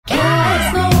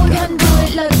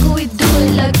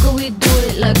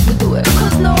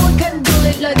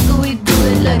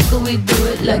we do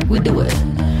it like we do it.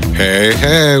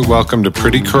 Hey, welcome to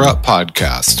Pretty Corrupt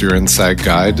Podcast, your inside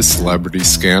guide to celebrity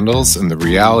scandals and the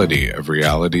reality of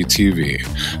reality TV.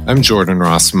 I'm Jordan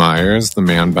Ross Myers, the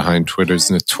man behind Twitter's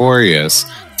notorious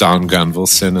Don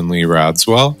Gunvalson and Lee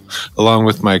Radswell, along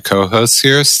with my co-hosts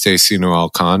here, Stacey Noel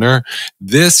Connor.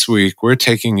 This week, we're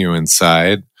taking you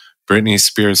inside Britney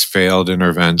Spears' failed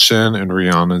intervention in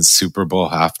Rihanna's Super Bowl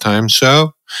halftime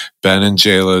show, Ben and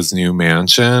J-Lo's new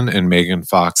mansion, and Megan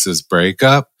Fox's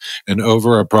breakup, and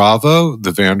over at Bravo,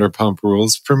 the Vanderpump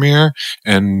Rules premiere,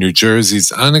 and New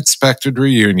Jersey's unexpected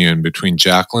reunion between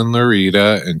Jacqueline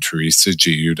Larita and Teresa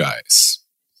Giudice.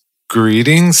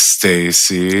 Greetings,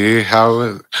 Stacey.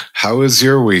 How was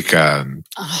your weekend?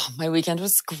 Oh, my weekend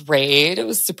was great. It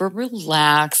was super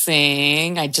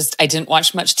relaxing. I didn't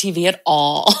watch much TV at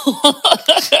all.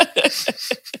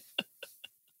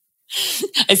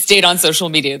 I stayed on social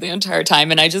media the entire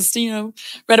time and I just,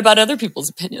 read about other people's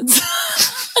opinions.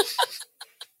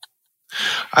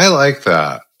 I like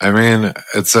that. I mean,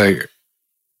 it's like,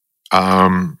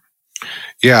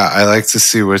 yeah, I like to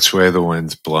see which way the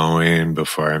wind's blowing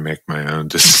before I make my own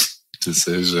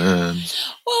decision.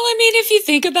 Well, I mean, if you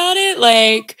think about it,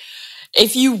 like,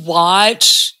 if you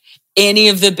watch any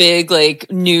of the big,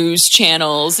 news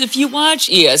channels, if you watch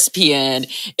ESPN,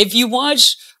 if you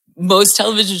watch most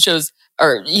television shows,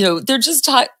 or, they're just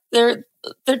they're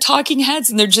talking heads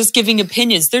and they're just giving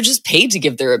opinions. They're just paid to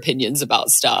give their opinions about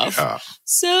stuff. Yeah.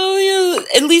 So,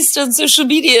 at least on social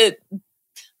media,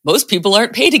 most people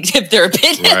aren't paid to give their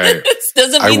opinions. Right.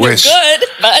 Doesn't mean they're good,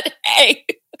 but hey.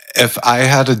 If I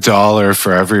had $1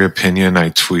 for every opinion I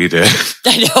tweeted,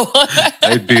 I know.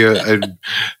 I'd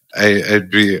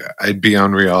be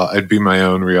unreal. I'd be my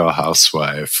own Real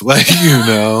Housewife. But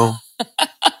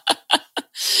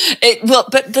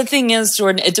the thing is,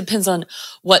 Jordan, it depends on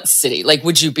what city. Like,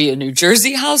 would you be a New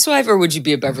Jersey housewife or would you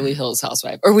be a Beverly Hills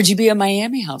housewife? Or would you be a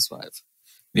Miami housewife?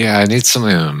 Yeah, I need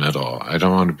something in the middle. I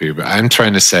don't want to be, I'm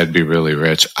trying to say I'd be really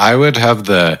rich. I would have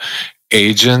the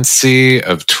agency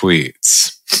of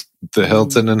tweets, the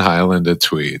Hilton and Highland of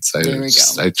tweets.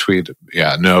 I tweet.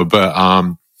 Yeah, no, but,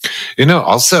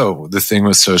 also the thing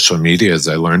with social media is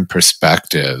I learned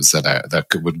perspectives that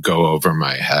would go over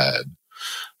my head.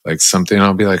 Like something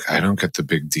I'll be like, I don't get the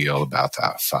big deal about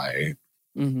that fight.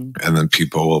 Mm-hmm. And then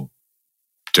people will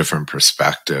different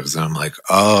perspectives. And I'm like,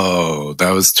 oh,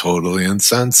 that was totally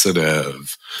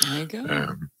insensitive. There you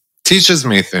go. Teaches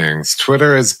me things.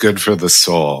 Twitter is good for the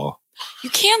soul. You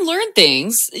can learn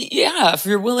things. Yeah. If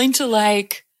you're willing to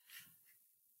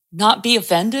not be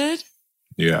offended.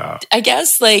 Yeah. I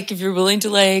guess if you're willing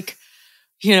to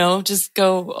just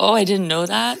go, oh, I didn't know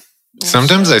that. Well,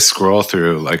 sometimes sure. I scroll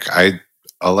through,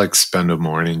 I'll spend a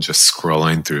morning just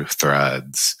scrolling through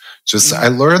threads. I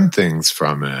learn things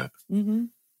from it. Mm-hmm.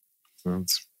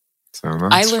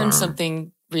 I learned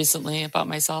something recently about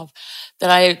myself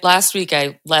that last week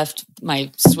I left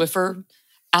my Swiffer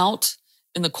out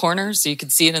in the corner so you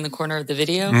could see it in the corner of the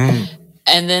video.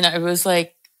 And then I was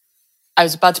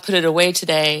about to put it away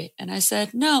today and I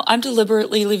said, no, I'm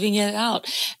deliberately leaving it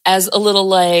out as a little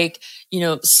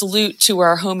salute to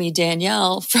our homie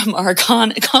Danielle from our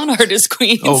con artist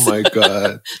queens. Oh my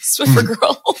God. Swiffer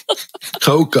girl.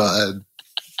 Oh God.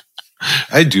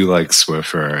 I do like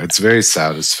Swiffer. It's very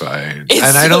satisfying.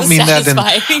 I don't mean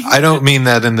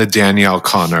that in the Danielle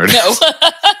con artist. No.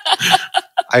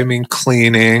 I mean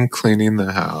cleaning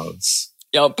the house.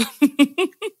 Yep.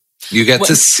 You get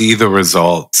to see the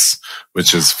results,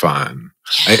 which is fun.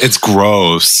 It's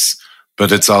gross,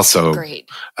 but it's also great.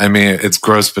 I mean, it's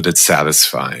gross, but it's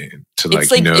satisfying to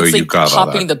you got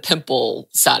popping the pimple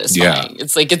satisfying. Yeah.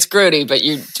 It's grody, but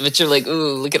you're like,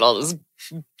 ooh, look at all this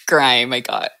grime I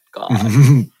got. God.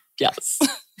 Yes.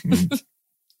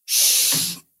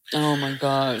 Oh my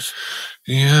gosh.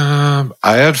 Yeah,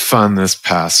 I had fun this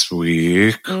past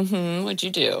week. Mm-hmm. What'd you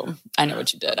do? I know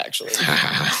what you did, actually.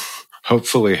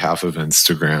 Hopefully half of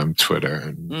Instagram, Twitter,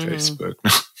 and Facebook.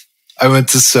 I went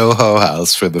to Soho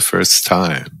House for the first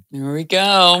time. There we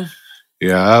go.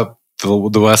 Yeah,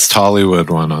 the West Hollywood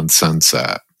one on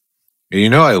Sunset.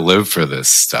 I live for this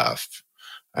stuff.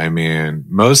 I mean,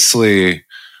 mostly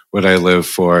what I live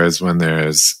for is when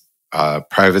there's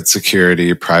private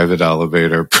security, private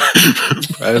elevator,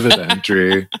 private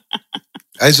entry.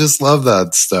 I just love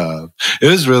that stuff. It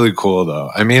was really cool, though.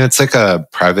 I mean, it's like a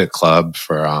private club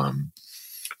for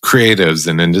creatives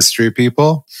and industry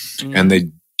people, and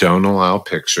they don't allow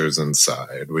pictures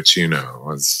inside, which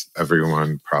as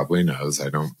everyone probably knows. I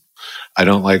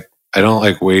don't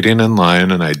like waiting in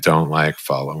line, and I don't like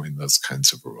following those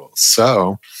kinds of rules.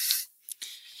 So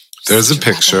there's a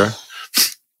picture,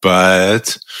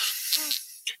 but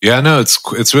Yeah, no,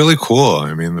 it's really cool.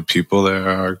 I mean, the people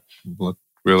there look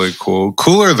really cool,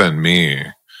 cooler than me,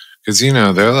 because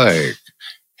they're like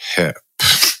hip.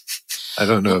 I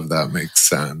don't know if that makes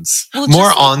sense. Well,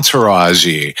 more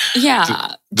entourage-y.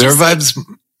 Yeah, Their vibes.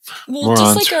 Well,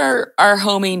 just like our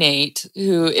homie Nate,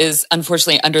 who is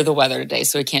unfortunately under the weather today,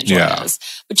 so he can't join us.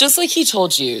 But just like he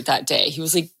told you that day, he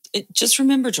was like, just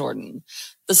remember, Jordan,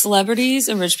 the celebrities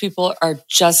and rich people are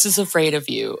just as afraid of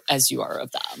you as you are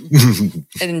of them.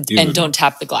 and don't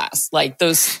tap the glass. Like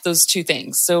those two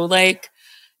things. So like,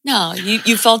 no,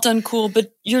 you felt uncool,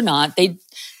 but you're not. They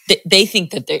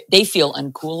think that they feel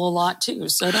uncool a lot too.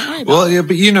 So don't worry about it. Well, yeah,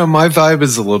 but my vibe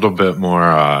is a little bit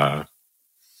more,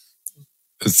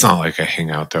 it's not like I hang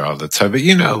out there all the time, but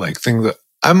like things that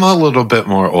I'm a little bit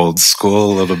more old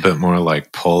school, a little bit more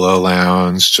like Polo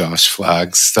Lounge, Josh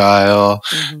Flagg style.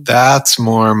 Mm-hmm. That's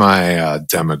more my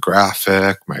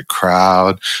demographic, my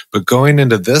crowd. But going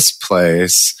into this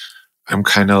place, I'm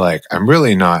kind of like, I'm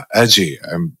really not edgy.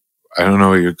 I don't know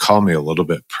what you'd call me, a little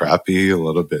bit preppy, a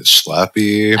little bit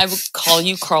schleppy. I would call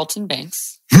you Carlton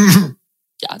Banks.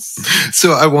 Yes.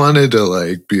 So I wanted to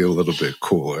like be a little bit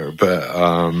cooler, but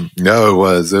no, it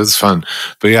was fun.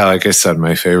 But yeah, like I said,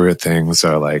 my favorite things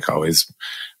are like always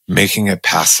making it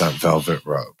past that velvet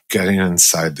rope, getting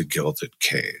inside the gilded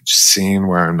cage, seeing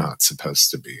where I'm not supposed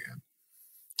to be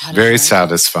in. Very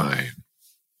satisfying.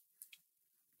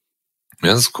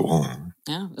 It's cool.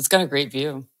 Yeah, it's got a great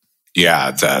view. Yeah,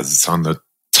 it does. It's on the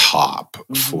top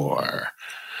floor.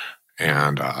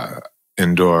 And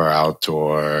indoor,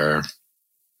 outdoor.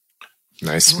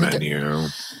 Nice menu.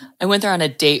 I went there on a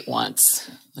date once.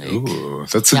 Ooh, I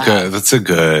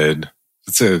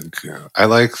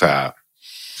like that.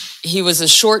 He was a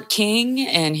short king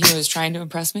and he was trying to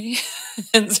impress me.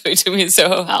 And so he took me to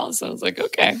Soho House. I was like,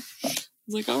 okay. I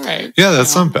was like, all right. Yeah,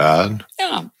 that's not bad.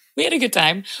 Yeah. We had a good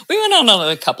time. We went on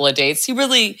a couple of dates. He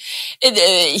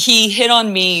hit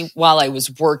on me while I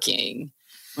was working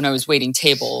when I was waiting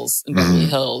tables in Beverly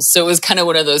Hills. So it was kind of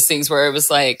one of those things where it was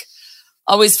like,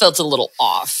 always felt a little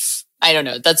off. I don't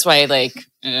know. That's why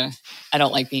I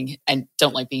don't like being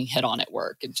hit on at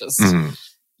work. It just,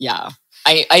 yeah.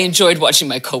 I enjoyed watching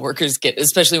my coworkers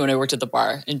especially when I worked at the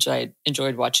bar, enjoyed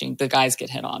watching the guys get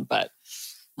hit on, but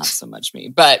not so much me.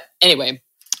 But anyway,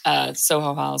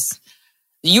 Soho House.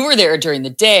 You were there during the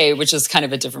day, which is kind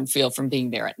of a different feel from being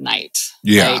there at night.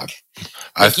 Yeah. You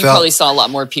probably saw a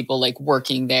lot more people like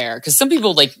working there because some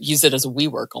people like use it as a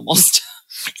WeWork almost.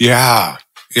 Yeah.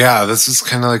 Yeah. This is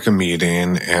kind of like a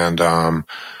meeting. And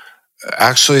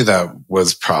actually that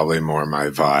was probably more my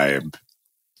vibe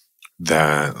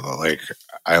than like,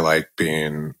 I like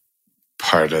being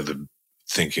part of the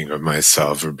thinking of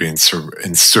myself or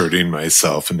inserting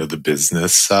myself into the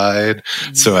business side.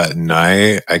 Mm-hmm. So at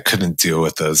night, I couldn't deal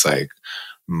with those like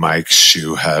Mike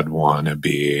Shoehead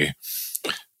wannabe,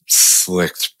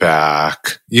 slicked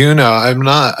back. I'm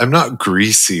not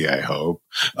greasy, I hope.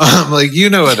 Like, you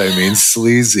know what I mean?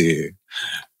 Sleazy,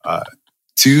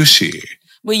 douchey.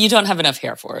 Well, you don't have enough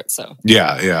hair for it, so.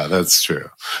 Yeah, that's true.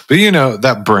 But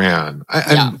that brand,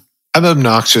 I'm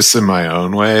obnoxious in my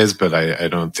own ways, but I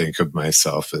don't think of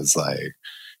myself as like,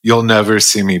 you'll never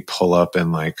see me pull up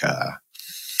in like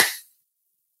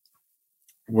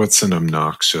what's an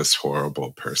obnoxious,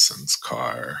 horrible person's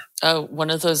car? Oh, one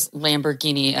of those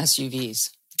Lamborghini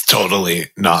SUVs. Totally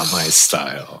not my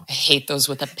style. I hate those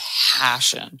with a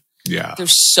passion. Yeah. They're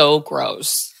so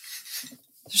gross.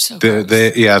 They're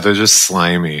just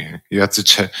slimy. You have to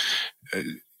check.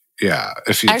 Yeah.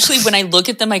 Actually, when I look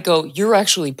at them, I go, "You're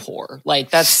actually poor.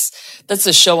 Like that's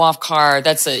a show off car.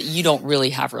 You don't really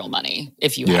have real money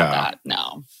if you have that.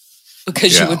 No,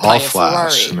 because you would buy a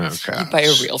Ferrari. No you buy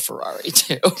a real Ferrari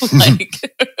too. Like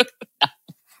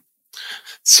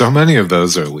so many of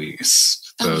those are leased.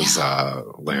 Those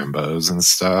Lambos and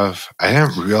stuff. I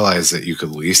didn't realize that you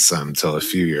could lease them until a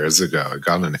few years ago. I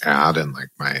got an ad in like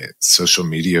my social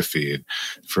media feed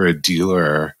for a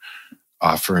dealer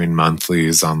offering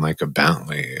monthlies on like a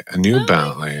new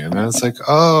Bentley. And I was like,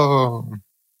 oh.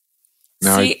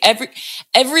 Now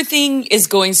everything is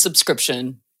going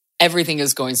subscription. Everything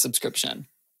is going subscription.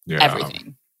 Yeah.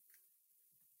 Everything.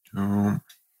 Well,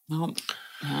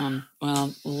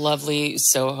 lovely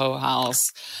Soho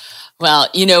House. Well,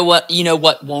 you know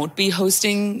what won't be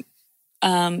hosting,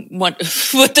 what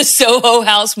the Soho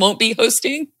House won't be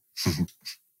hosting?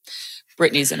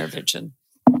 Britney's intervention.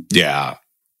 Yeah.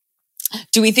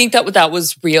 Do we think that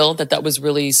was real, that was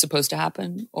really supposed to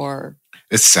happen? Or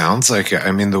it sounds like it.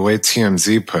 I mean, the way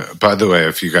TMZ by the way,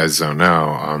 if you guys don't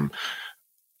know,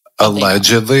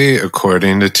 Allegedly,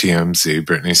 according to TMZ,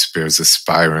 Britney Spears is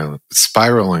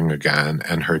spiraling again,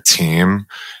 and her team,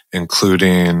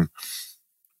 including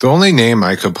the only name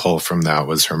I could pull from that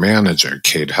was her manager,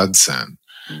 Cade Hudson.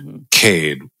 Mm-hmm.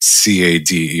 Cade,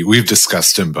 Cade. We've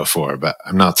discussed him before, but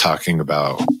I'm not talking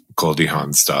about Goldie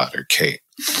Hawn's daughter, Kate.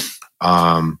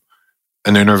 An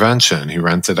intervention. He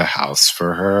rented a house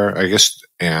for her, I guess,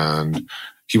 and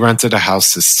he rented a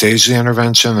house to stage the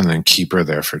intervention and then keep her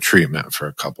there for treatment for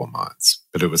a couple months.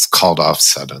 But it was called off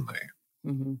suddenly.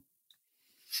 Mm-hmm.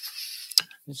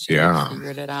 She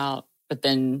figured it out. But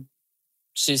then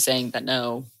she's saying that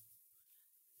no.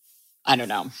 I don't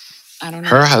know.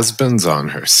 Her husband's on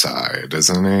her side,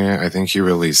 isn't he? I think he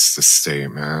released a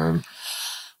statement.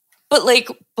 But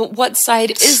what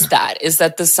side is that? Is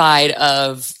that the side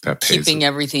of keeping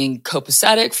everything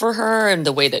copacetic for her and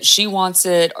the way that she wants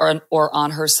it, or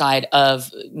on her side of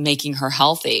making her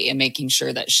healthy and making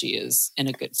sure that she is in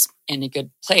a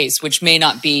good place, which may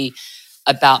not be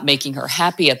about making her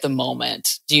happy at the moment.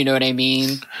 Do you know what I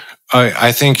mean?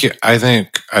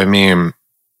 I mean,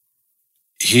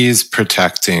 he's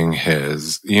protecting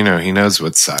his, he knows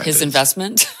what side. His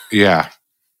investment? Yeah.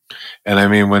 And I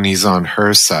mean, when he's on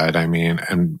her side,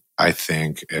 and I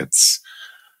think it's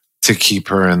to keep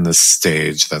her in the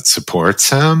stage that supports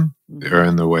him, or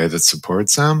in the way that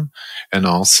supports him. And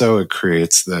also it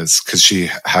creates this, because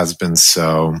she has been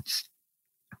so,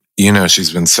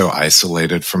 she's been so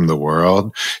isolated from the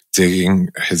world. Digging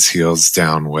his heels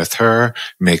down with her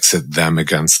makes it them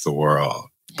against the world,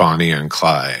 Bonnie and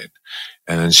Clyde.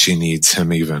 And then she needs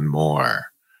him even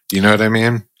more. You know what I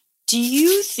mean? Do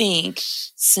you think,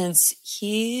 since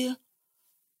he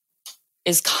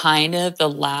is kind of the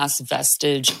last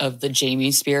vestige of the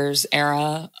Jamie Spears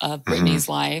era of Britney's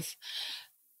life,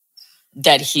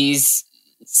 that he's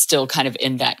still kind of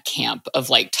in that camp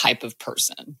of type of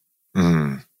person?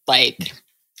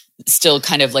 Still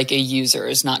kind of like a user,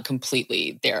 is not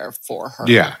completely there for her.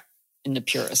 Yeah. In the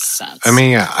purest sense. I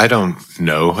mean, I don't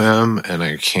know him, and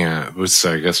I can't,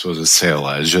 so I guess we'll just say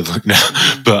allegedly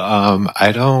now. But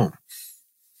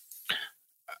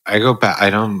I go back,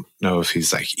 I don't know if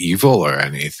he's evil or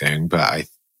anything, but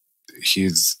he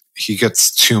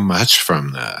gets too much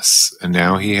from this, and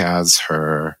now he has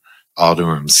her all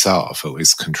to himself, at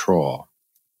least control.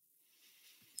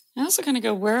 I also kind of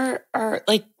go, where are,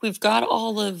 we've got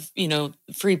all of,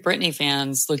 Free Britney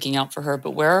fans looking out for her,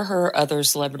 but where are her other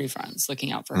celebrity friends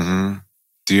looking out for her?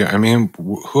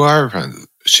 Who are her friends?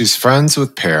 She's friends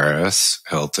with Paris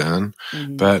Hilton,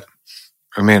 but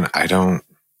I don't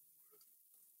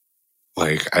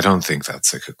think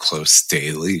that's a close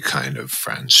daily kind of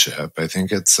friendship. I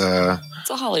think it's a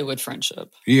Hollywood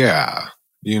friendship. Yeah.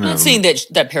 I'm not saying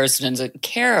that Paris doesn't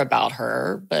care about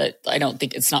her, but I don't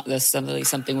think it's not necessarily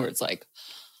something where it's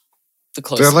the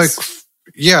closest.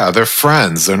 They're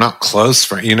friends. They're not close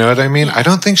friends. You know what I mean? Yeah. I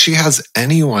don't think she has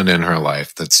anyone in her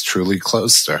life that's truly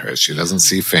close to her. She doesn't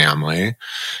see family,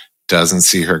 doesn't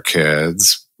see her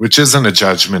kids, which isn't a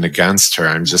judgment against her.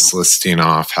 I'm just listing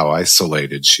off how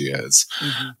isolated she is.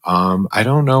 I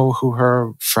don't know who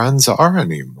her friends are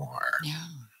anymore. Yeah.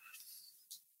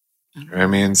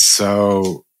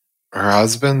 So her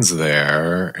husband's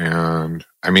there, and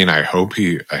I hope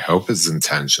his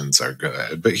intentions are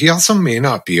good, but he also may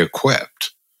not be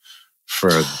equipped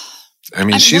for,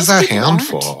 she's a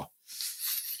handful. Aren't.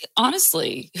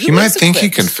 Honestly. He might think he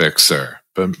can fix her,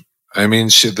 but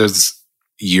there's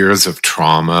years of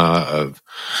trauma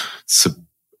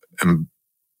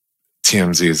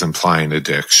TMZ is implying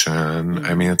addiction.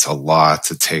 It's a lot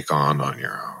to take on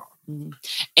your own.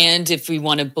 And if we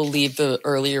want to believe the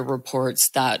earlier reports,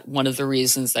 that one of the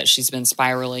reasons that she's been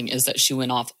spiraling is that she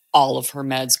went off all of her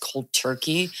meds cold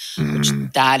turkey, which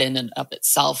that in and of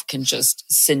itself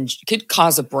could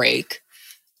cause a break,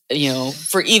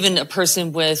 for even a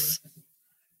person with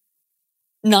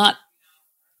not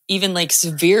even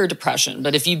severe depression.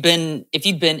 But if you'd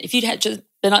had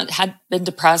been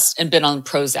depressed and been on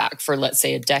Prozac for, let's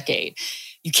say, a decade,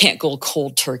 you can't go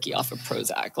cold turkey off of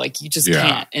Prozac. You just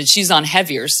can't. And she's on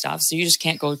heavier stuff, so you just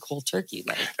can't go cold turkey.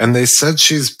 And they said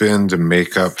she's been, to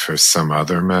make up for some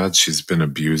other meds, she's been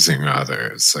abusing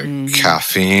others.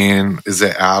 Caffeine. Is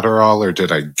it Adderall, or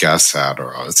did I guess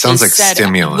Adderall? It sounds like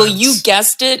stimulants. Well, you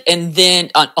guessed it, and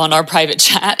then on our private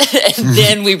chat, and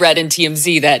then we read in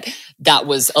TMZ that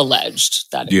was alleged,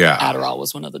 that Adderall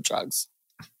was one of the drugs.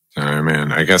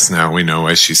 I guess now we know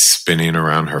why she's spinning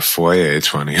around her foyer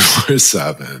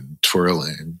 24/7,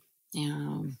 twirling.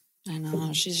 Yeah, I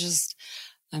know. She's just,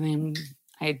 I'm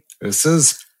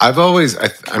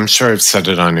sure I've said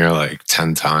it on here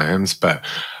 10 times, but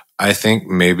I think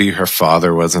maybe her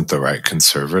father wasn't the right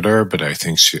conservator, but I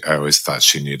always thought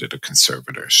she needed a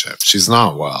conservatorship. She's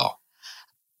not well.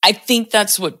 I think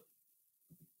that's what,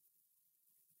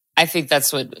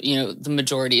 the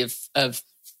majority of,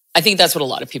 I think that's what a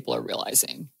lot of people are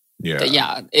realizing.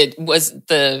 Yeah. It was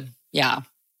the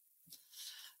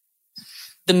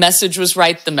message was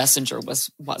right. The messenger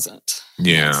wasn't.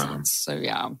 Yeah. So,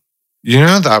 yeah.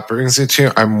 That brings me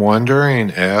to, I'm wondering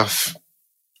if,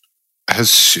 I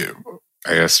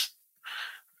guess,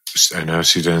 I know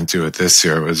she didn't do it this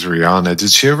year. It was Rihanna.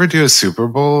 Did she ever do a Super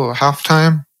Bowl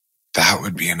halftime? That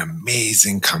would be an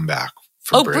amazing comeback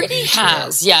for Britney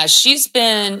has. Yeah, she's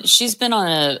been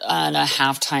on a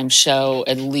halftime show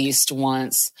at least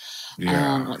once.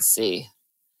 Yeah. Let's see.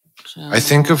 I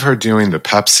think of her doing the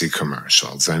Pepsi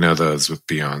commercials. I know those with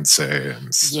Beyonce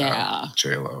and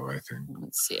J-Lo, I think.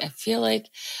 Let's see. I feel like,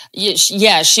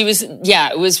 she was,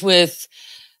 it was with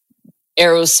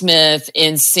Aerosmith,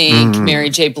 NSYNC, Mary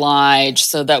J. Blige.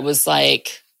 So that was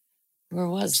like, where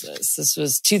was this? This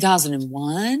was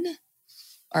 2001?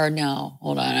 Or no,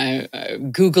 hold on.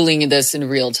 I'm Googling this in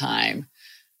real time.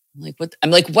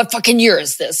 I'm like, what fucking year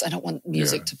is this? I don't want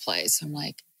music to play. So I'm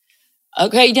like,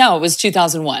 okay, no, it was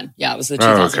 2001. Yeah, it was the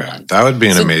 2001. Okay. That would be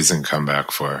an amazing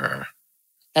comeback for her.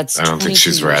 I don't think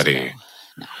she's ready.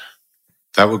 No.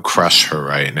 That would crush her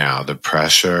right now. The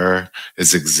pressure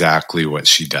is exactly what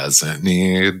she doesn't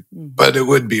need, but it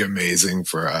would be amazing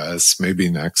for us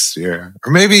maybe next year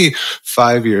or maybe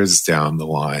 5 years down the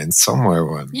line somewhere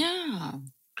when. Yeah.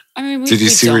 I mean, we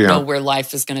see don't Rihanna? know where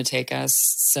life is going to take us.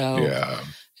 So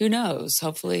who knows?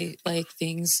 Hopefully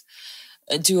things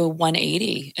do a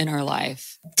 180 in our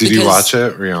life. Did you watch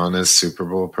it? Rihanna's Super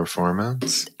Bowl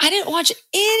performance? I didn't watch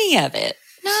any of it.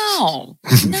 No.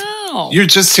 You're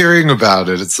just hearing about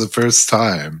it. It's the first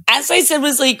time. As I said,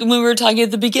 was like when we were talking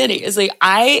at the beginning, it's like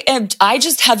I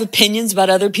just have opinions about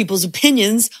other people's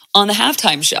opinions on the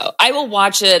halftime show. I will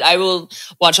watch it. I will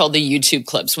watch all the YouTube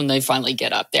clips when they finally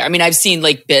get up there. I mean, I've seen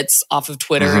like bits off of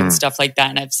Twitter and stuff like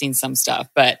that, and I've seen some stuff,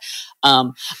 but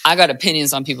I got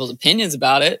opinions on people's opinions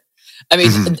about it. I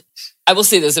mean, I will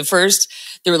say this. At first,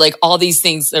 there were like all these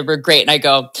things that were great, and I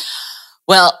go,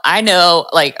 well, I know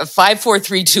like 5, 4,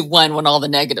 3, 2, 1 when all the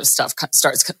negative stuff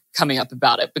starts coming up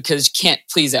about it because you can't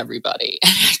please everybody.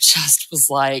 And I just was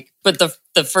like, but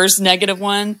the first negative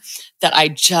one that I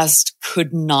just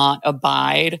could not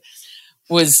abide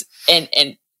was, and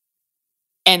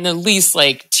at least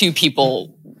like 2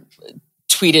 people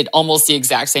tweeted almost the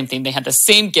exact same thing. They had the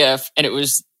same GIF, and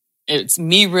it's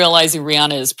me realizing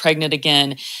Rihanna is pregnant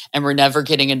again and we're never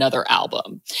getting another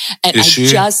album. And is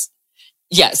she?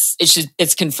 Yes,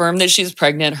 it's confirmed that she's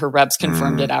pregnant. Her reps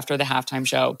confirmed it after the halftime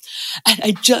show. And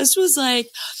I just was like,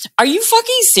 are you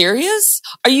fucking serious?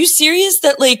 Are you serious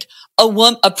that like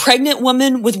a pregnant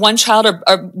woman with 1 child or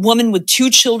a woman with 2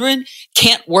 children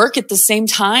can't work at the same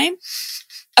time?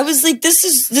 I was like, this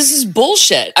is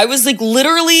bullshit. I was like,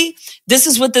 literally, this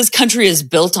is what this country is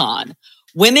built on.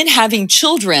 Women having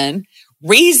children,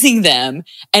 raising them,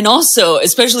 and also,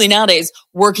 especially nowadays,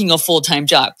 working a full-time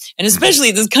job. And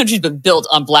especially this country's been built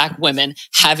on Black women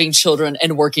having children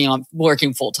and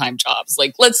working full-time jobs.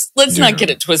 Like, let's not get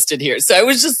it twisted here. So I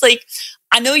was just like,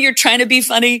 I know you're trying to be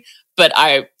funny, but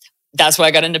that's why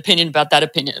I got an opinion about that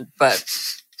opinion. But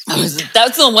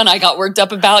that's the one I got worked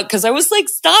up about because I was like,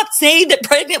 stop saying that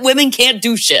pregnant women can't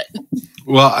do shit.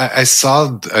 Well, I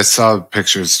saw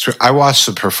pictures. I watched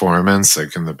the performance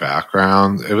like in the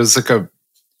background. It was like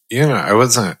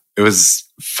it was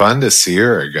fun to see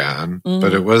her again,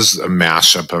 but it was a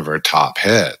mashup of her top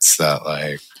hits that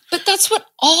like. But that's what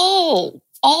all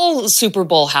Super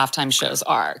Bowl halftime shows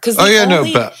are.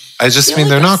 But I just mean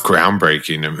they're not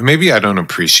groundbreaking. Maybe I don't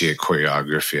appreciate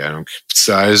choreography.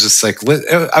 So I was just like,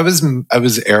 I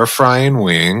was air frying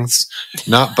wings,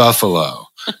 not buffalo.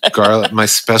 Garlic, my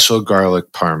special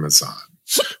garlic parmesan.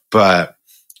 But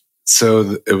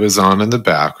so it was on in the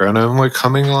background. I'm like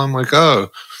humming along, like, oh,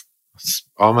 it's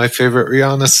all my favorite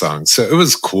Rihanna songs. So it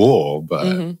was cool, but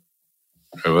it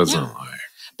wasn't like.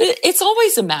 But it's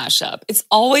always a mashup. It's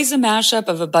always a mashup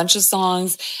of a bunch of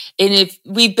songs. And if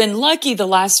we've been lucky the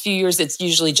last few years, it's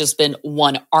usually just been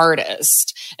one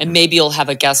artist. And maybe you'll have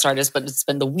a guest artist, but it's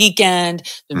been The Weeknd,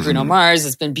 it's been Bruno Mars,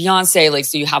 it's been Beyonce. Like,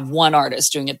 so you have one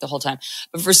artist doing it the whole time.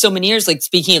 But for so many years, like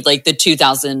speaking of like the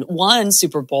 2001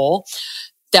 Super Bowl,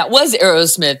 that was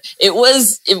Aerosmith. It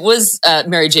was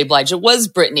Mary J. Blige. It was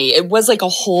Britney. It was like a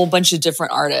whole bunch of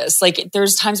different artists. Like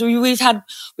there's times where we've had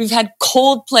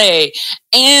Coldplay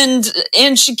and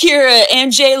Shakira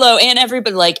and J-Lo and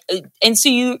everybody like, and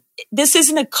so this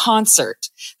isn't a concert.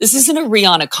 This isn't a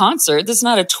Rihanna concert. This is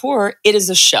not a tour. It is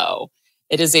a show.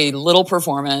 It is a little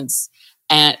performance,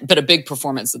 but a big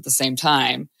performance at the same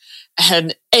time.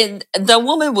 And the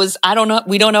woman was, I don't know,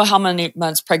 we don't know how many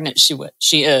months pregnant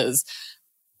she is.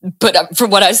 But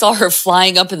from what I saw her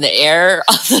flying up in the air,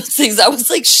 all those things, I was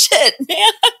like, shit,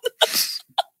 man.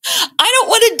 I don't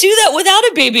want to do that without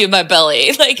a baby in my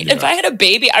belly. Like, if I had a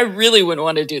baby, I really wouldn't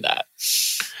want to do that.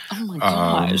 Oh my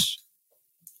gosh.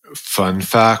 Fun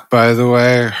fact, by the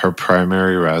way, her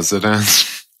primary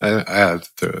residence, her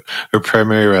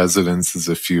primary residence is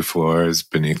a few floors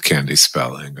beneath Candy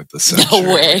Spelling at the Century.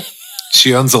 No way.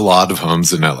 She owns a lot of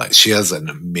homes in LA. She has an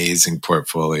amazing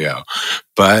portfolio.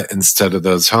 But instead of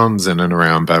those homes in and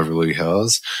around Beverly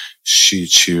Hills, she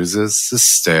chooses to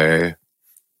stay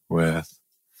with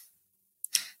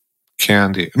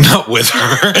Candy. Not with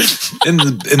her. in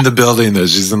the building though.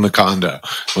 She's in the condo,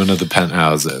 one of the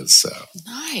penthouses. So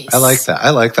nice. I like that.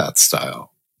 I like that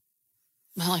style.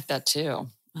 I like that too.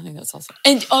 I think that's awesome.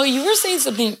 And you were saying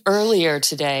something earlier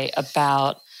today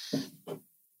about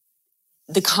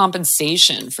the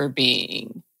compensation for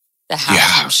being the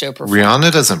halftime show performer.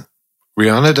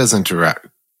 Rihanna doesn't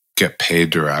get paid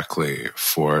directly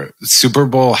for Super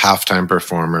Bowl. Halftime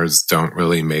performers don't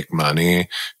really make money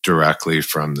directly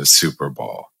from the Super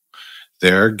Bowl.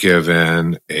 They're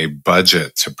given a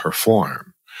budget to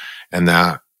perform, and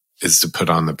that is to put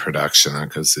on the production.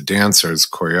 That goes to dancers,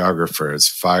 choreographers,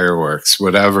 fireworks,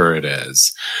 whatever it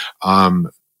is. And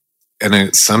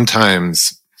it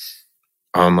sometimes,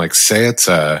 like say it's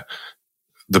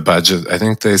the budget, I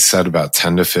think they said about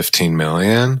 10 to 15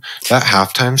 million. That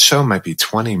halftime show might be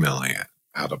 20 million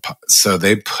so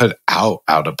they put out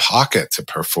of pocket to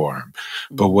perform.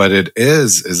 But what it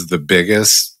is the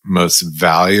biggest, most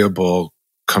valuable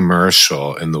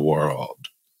commercial in the world.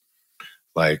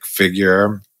 Like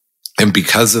figure, and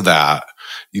because of that,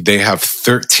 they have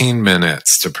 13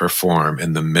 minutes to perform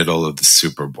in the middle of the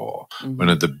Super Bowl, one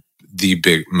of the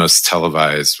big, most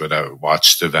televised,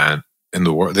 watched event in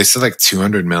the world. They said like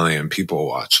 200 million people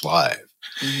watch live.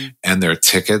 And their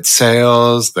ticket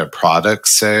sales, their product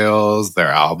sales, their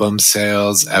album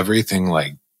sales, everything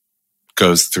like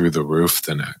goes through the roof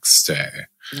the next day.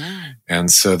 Yeah.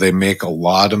 And so they make a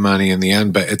lot of money in the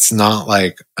end, but it's not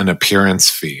like an appearance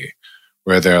fee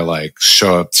where they're like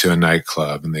show up to a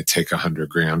nightclub and they take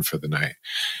 $100,000 for the night.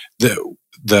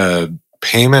 The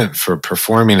payment for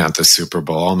performing at the Super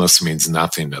Bowl almost means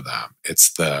nothing to them.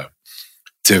 It's the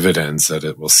dividends that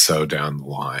it will sow down the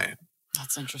line.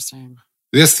 That's interesting.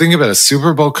 Just think about it.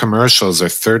 Super Bowl commercials are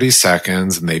 30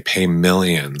 seconds and they pay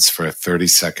millions for a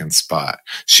 30-second spot.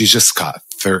 She just got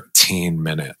 13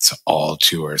 minutes all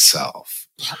to herself.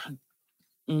 Yep.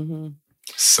 Mm-hmm.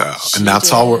 So, and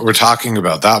that's all we're talking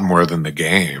about, that more than the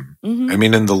game. I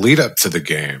mean, in the lead up to the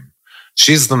game,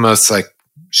 she is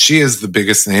the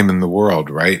biggest name in the world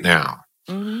right now.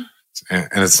 And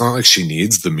it's not like she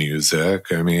needs the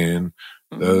music. I mean,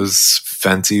 those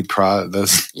Fenty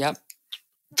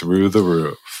through the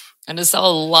roof. And I saw a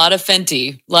lot of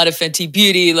Fenty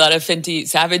Beauty, a lot of Fenty,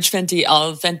 Savage Fenty,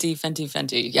 all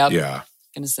Fenty. Yep. Yeah.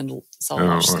 Gonna send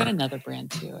she's got another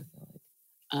brand too, I feel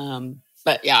like.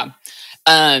 But yeah.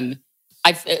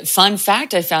 Fun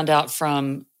fact I found out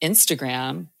from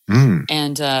Instagram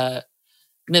and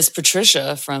Miss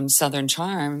Patricia from Southern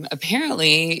Charm,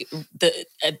 apparently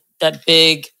that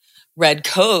big red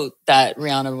coat that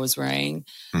Rihanna was wearing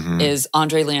is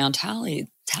Andre Leon Talley's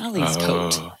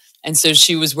coat. And so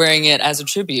she was wearing it as a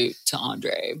tribute to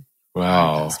Andre.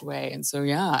 Wow. He passed away. And so,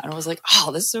 yeah. And I was like,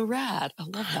 oh, this is so rad. I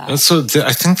love that. So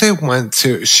I think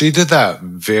she did that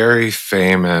very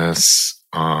famous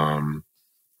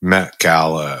Met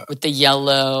Gala. With the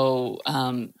yellow,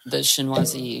 the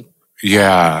chinoisie.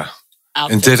 Yeah.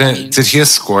 Outfit. And did he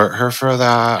escort her for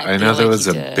that? I know there was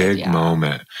a big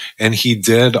moment. And he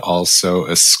did also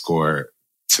escort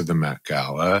to the Met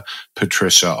Gala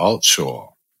Patricia Altschul.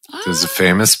 There's a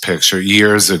famous picture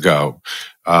years ago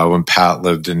when Pat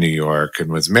lived in New York and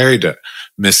was married to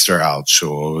Mr.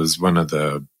 Altschul. It was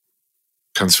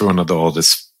comes from one of the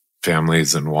oldest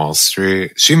families in Wall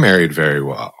Street. She married very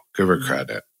well. Give her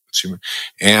credit.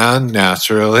 And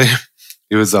naturally,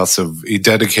 he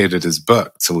dedicated his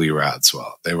book to Lee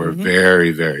Radswell. They were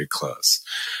very, very close,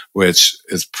 which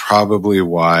is probably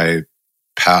why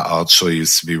Pat Altschul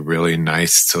used to be really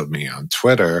nice to me on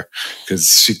Twitter,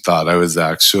 because she thought I was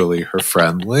actually her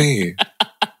friend Lee.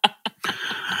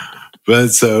 But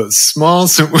so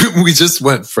we just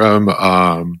went from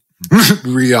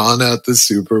Rihanna at the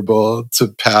Super Bowl to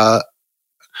Pat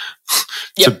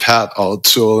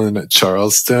Altschul in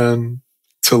Charleston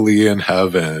to Lee in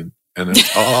heaven, and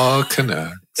it all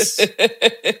connects.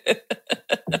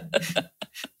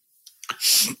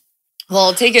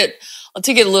 Well, I'll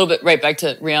take it a little bit right back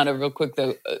to Rihanna real quick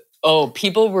though.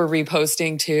 People were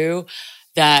reposting too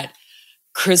that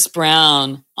Chris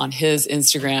Brown on his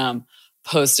Instagram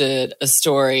posted a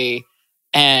story,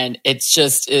 and it's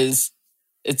this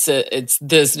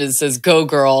and it says "Go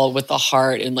Girl" with the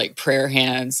heart and like prayer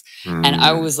hands, and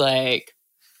I was like,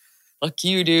 "Fuck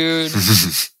you, dude!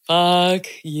 Fuck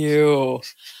you!"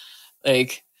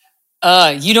 Like,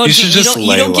 you don't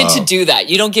get to do that.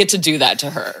 You don't get to do that to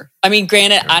her. I mean,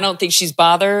 granted, I don't think she's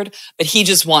bothered, but he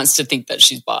just wants to think that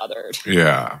she's bothered.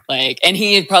 Yeah. Like, and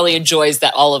he probably enjoys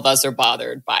that all of us are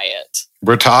bothered by it.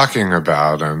 We're talking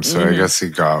about him, so I guess he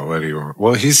got what he wanted.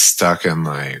 Well, he's stuck in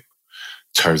like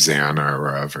Tarzana or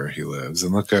wherever he lives.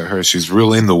 And look at her. She's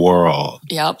ruling the world.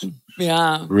 Yep.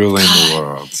 Yeah. Ruling the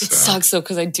world. It sucks though,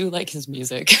 because I do like his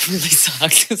music. It really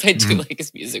sucks because I do like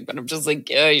his music, but I'm just like,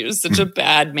 yeah, you're such a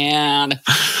bad man.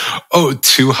 Oh,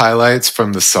 2 highlights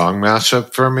from the song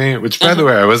mashup for me, which by the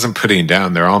way, I wasn't putting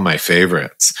down. They're all my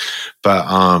favorites. But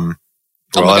oh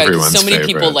my God, everyone's so many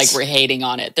favorites. people like were hating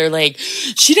on it. They're like,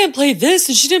 she didn't play this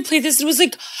and she didn't play this. And it was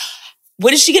like,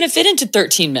 what is she going to fit into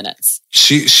 13 minutes?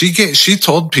 She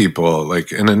told people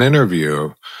like in an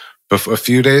interview a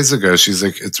few days ago, she's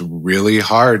like, it's really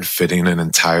hard fitting an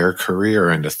entire career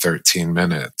into 13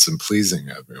 minutes and pleasing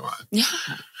everyone. Yeah.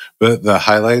 But the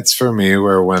highlights for me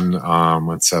were when,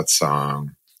 what's that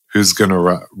song? Who's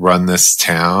Gonna Run This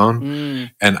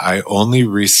Town? And I only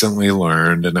recently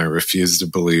learned, and I refuse to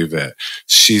believe it,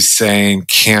 she's saying,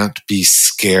 can't be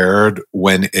scared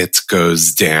when it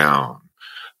goes down.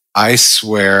 I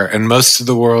swear, and most of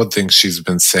the world thinks she's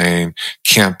been saying,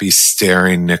 can't be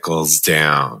staring nickels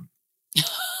down.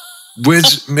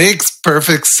 Which makes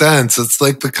perfect sense. It's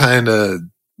like the kind of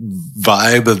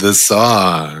vibe of the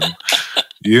song.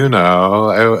 You know,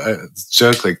 I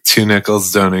joke like 2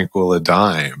 nickels don't equal a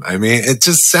dime. I mean, it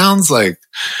just sounds like,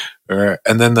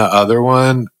 and then the other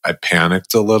one, I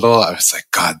panicked a little. I was like,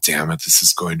 God damn it, this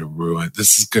is going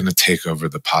to take over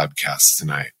the podcast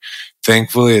tonight.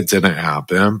 Thankfully, it didn't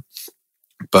happen.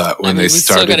 But when we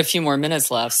still got a few more minutes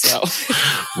left, so.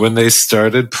 When they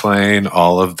started playing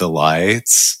All of the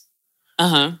Lights,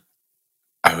 I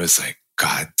was like,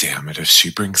 God damn it, if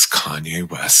she brings Kanye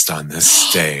West on this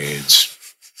stage.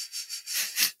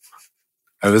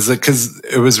 I was like, because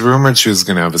it was rumored she was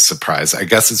going to have a surprise. I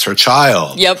guess it's her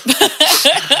child. Yep.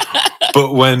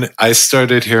 But when I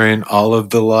started hearing All of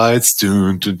the Lights,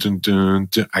 dun, dun, dun, dun,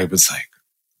 dun, I was like,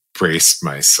 braced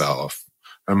myself.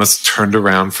 I almost turned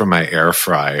around from my air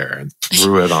fryer and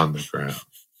threw it on the ground.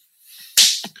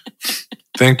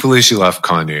 Thankfully, she left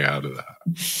Kanye out of that.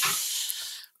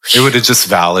 It would have just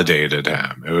validated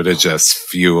him. It would have just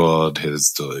fueled his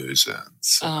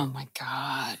delusions. Oh my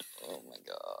God.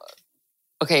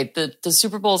 Okay, the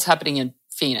Super Bowl is happening in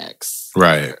Phoenix.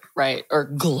 Right. Right. Or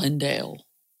Glendale,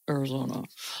 Arizona.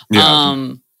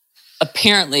 Yeah.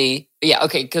 Apparently, yeah,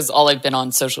 okay, because all I've been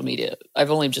on social media. I've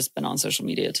only just been on social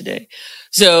media today.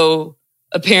 So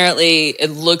apparently it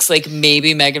looks like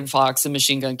maybe Megan Fox and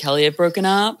Machine Gun Kelly have broken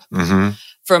up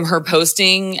from her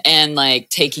posting and like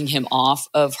taking him off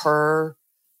of her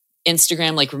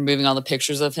Instagram, like removing all the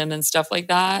pictures of him and stuff like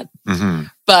that.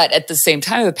 But at the same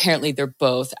time, apparently they've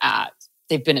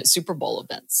been at Super Bowl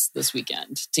events this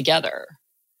weekend together.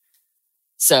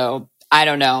 So I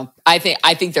don't know. I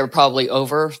think they're probably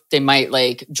over. They might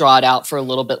like draw it out for a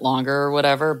little bit longer or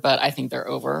whatever, but I think they're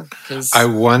over. I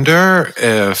wonder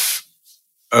if,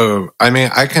 I mean,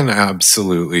 I can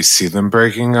absolutely see them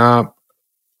breaking up,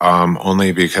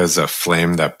 only because a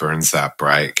flame that burns that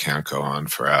bright can't go on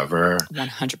forever.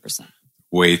 100%.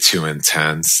 Way too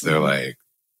intense. They're like,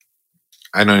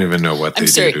 I don't even know what they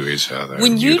do to each other.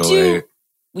 When you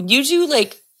do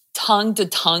like tongue to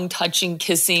tongue touching,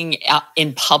 kissing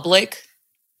in public,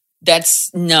 that's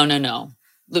no.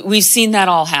 We've seen that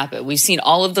all happen. We've seen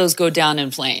all of those go down in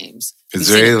flames. We've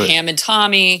seen Pam and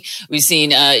Tommy. We've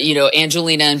seen,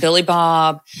 Angelina and Billy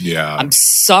Bob. Yeah. I'm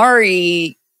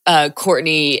sorry,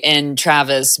 Courtney and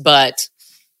Travis, but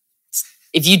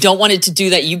if you don't want it to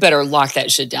do that, you better lock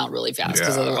that shit down really fast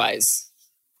because otherwise,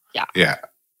 yeah. Yeah.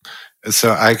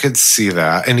 So I could see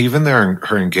that. And even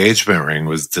her engagement ring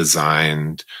was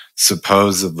designed,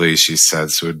 supposedly, she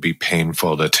said, so it would be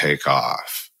painful to take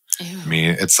off. Ew. I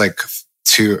mean, it's like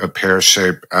a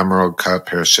pear-shaped emerald cut,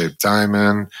 pear-shaped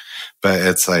diamond, but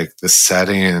it's like the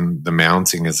setting and the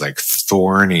mounting is like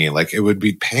thorny. Like it would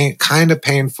be kind of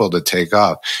painful to take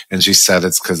off. And she said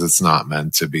it's because it's not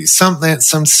meant to be. Some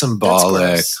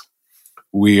symbolic,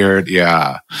 weird,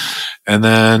 yeah. And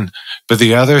then, but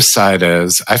the other side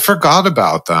is, I forgot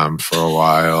about them for a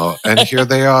while. And here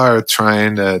they are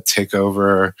trying to take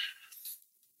over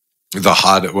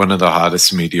one of the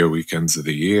hottest media weekends of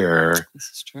the year. This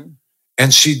is true.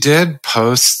 And she did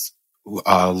post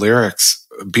lyrics,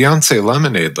 Beyonce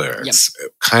Lemonade lyrics,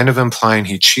 kind of implying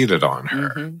he cheated on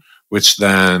her, which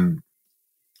then,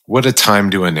 what a time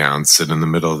to announce it in the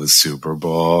middle of the Super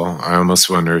Bowl. I almost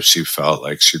wonder if she felt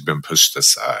like she'd been pushed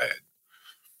aside.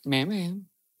 Maybe.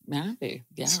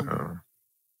 Yeah. So,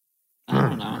 I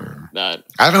don't know. But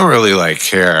I don't really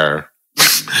care.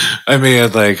 I mean,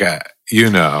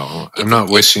 I'm not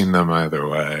wishing them either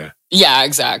way. Yeah,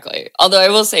 exactly. Although I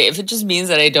will say, if it just means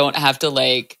that I don't have to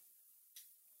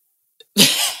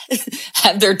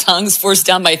have their tongues forced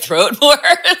down my throat more,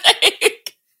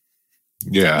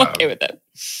 yeah, I'm okay with it.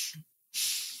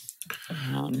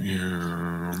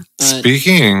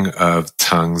 Speaking of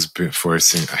tongues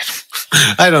forcing,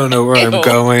 I don't know where I'm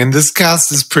going. This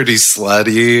cast is pretty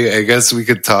slutty. I guess we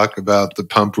could talk about the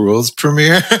Pump Rules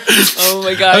premiere. Oh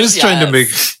my gosh! I was trying to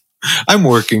I'm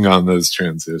working on those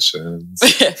transitions.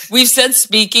 We've said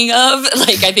speaking of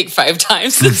I think 5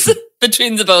 times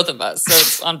between the both of us, so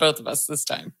it's on both of us this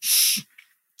time. It's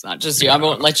not just you. I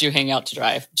won't let you hang out to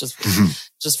dry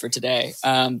just for today.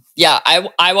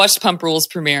 I watched Pump Rules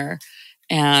premiere,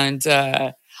 and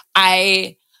I'm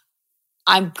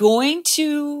going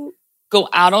to go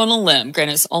out on a limb.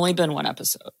 Granted, it's only been 1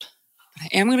 episode. But I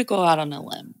am going to go out on a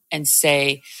limb and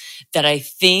say that I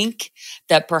think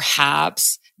that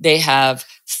perhaps they have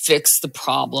fixed the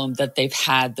problem that they've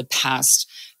had the past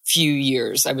few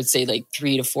years. I would say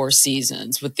 3 to 4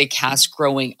 seasons, with the cast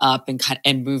growing up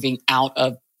and moving out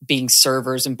of being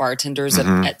servers and bartenders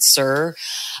at SUR.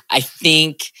 I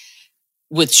think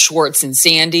with Schwartz and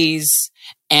Sandy's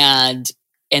and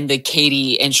the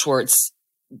Katie and Schwartz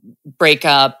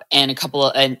breakup and a couple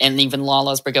of and even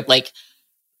Lala's breakup,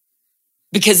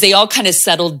 because they all kind of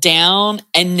settled down,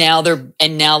 and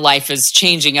now life is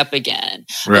changing up again.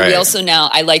 Right. But we also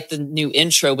I like the new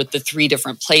intro with the 3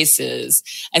 different places.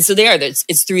 And so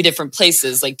it's 3 different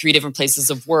places, 3 different places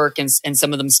of work. And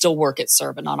some of them still work at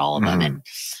SUR, but not all of them. And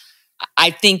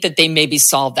I think that they maybe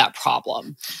solved that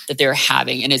problem that they're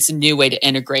having, and it's a new way to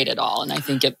integrate it all. And I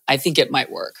think it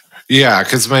might work. Yeah.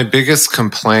 'Cause my biggest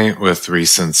complaint with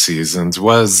recent seasons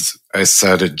was, I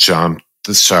said, it jumped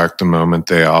the shark the moment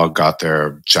they all got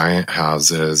their giant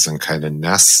houses and kind of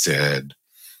nested.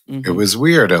 It was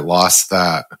weird. It lost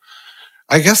that.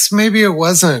 I guess maybe it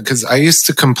wasn't, because I used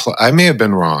to complain. I may have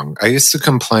been wrong. I used to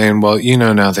complain, well,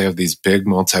 now they have these big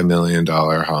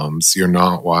multi-million-dollar homes. You're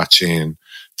not watching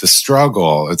the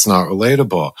struggle. It's not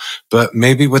relatable. But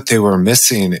maybe what they were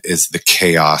missing is the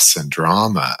chaos and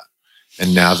drama.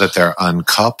 And now that they're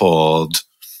uncoupled,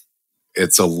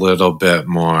 it's a little bit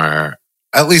more.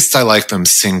 At least I like them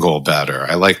single better.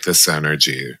 I like this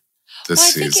energy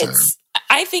this season.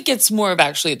 I think it's more of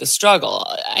actually the struggle.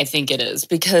 I think it is,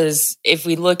 because if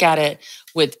we look at it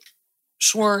with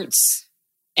Schwartz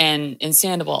and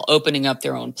Sandoval opening up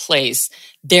their own place,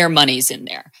 their money's in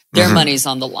there. Their money's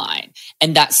on the line.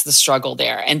 And that's the struggle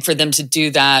there. And for them to do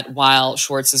that while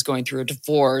Schwartz is going through a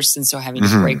divorce, and so having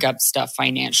to break up stuff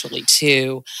financially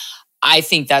too, I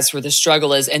think that's where the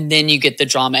struggle is. And then you get the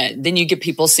drama. Then you get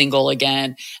people single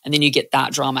again. And then you get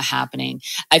that drama happening.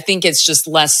 I think it's just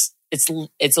less,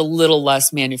 it's a little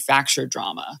less manufactured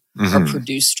drama or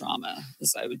produced drama,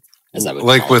 as I would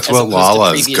like with what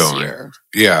Lala's going.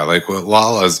 Yeah, like what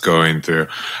Lala's going through.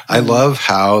 I love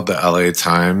how the LA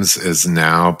Times is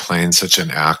now playing such an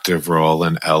active role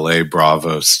in LA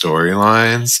Bravo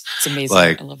storylines. It's amazing.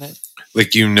 I love it.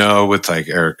 With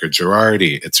Erica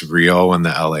Girardi, it's real when the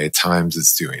LA Times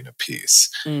is doing a piece.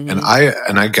 And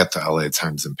I get the LA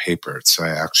Times in paper. So I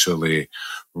actually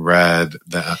read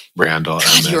the Randall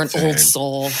Emmett you're an thing. Old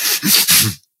soul.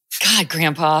 God,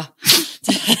 Grandpa.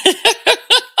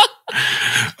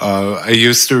 I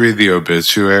used to read the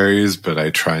obituaries, but I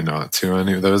try not to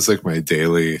anymore. That was my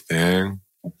daily thing.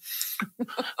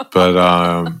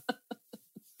 But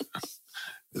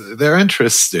they're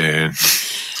interesting.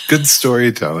 Good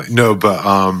storytelling.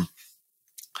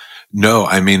 No,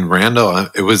 I mean, Randall,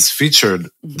 it was featured,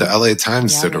 the LA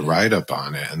Times did a write-up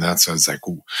on it. And that's, I was like,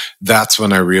 that's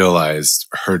when I realized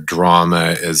her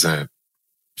drama isn't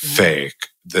fake.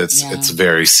 It's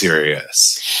very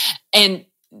serious. And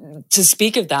to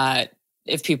speak of that,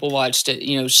 if people watched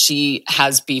it, she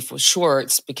has beef with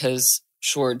Schwartz because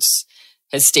Schwartz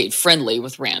has stayed friendly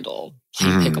with Randall,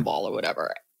 playing pickleball or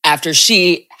whatever, after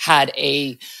she had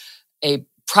a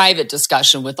private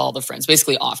discussion with all the friends,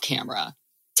 basically off camera,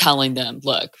 telling them,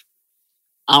 look,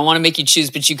 I don't want to make you choose,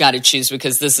 but you got to choose,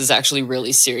 because this is actually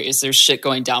really serious. There's shit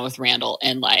going down with Randall,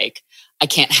 and I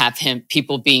can't have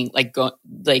people being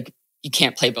you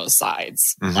can't play both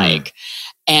sides.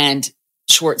 And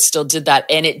Schwartz still did that.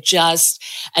 And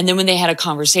and then when they had a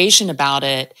conversation about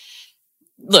it,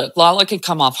 look, Lala could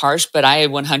come off harsh, but I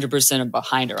 100% am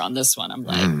behind her on this one. I'm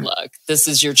like, look, this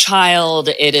is your child.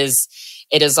 It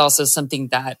is also something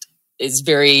that is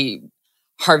very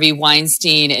Harvey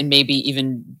Weinstein and maybe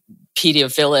even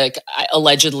pedophilic,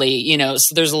 allegedly,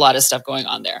 so there's a lot of stuff going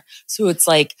on there. So it's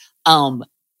like,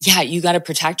 you got to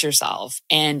protect yourself.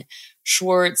 And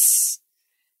Schwartz,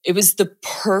 it was the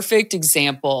perfect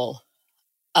example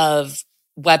of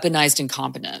weaponized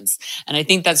incompetence. And I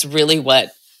think that's really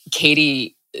what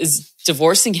Katie is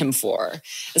divorcing him for,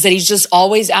 is that he just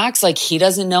always acts like he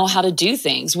doesn't know how to do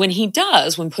things when he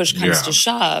does, when push comes to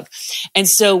shove. And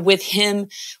so with him,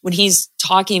 when he's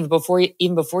talking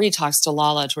even before he talks to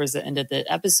Lala towards the end of the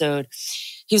episode,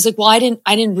 he was like, well, I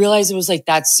didn't realize it was like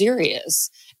that serious.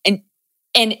 And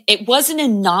it wasn't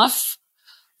enough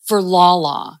for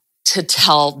Lala to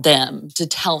tell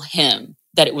him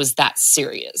that it was that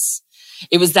serious.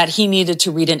 It was that he needed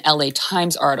to read an LA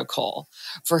Times article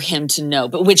for him to know,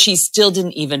 but which he still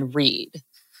didn't even read.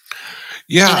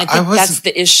 Yeah, and I think that's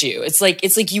the issue. It's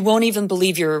like you won't even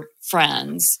believe your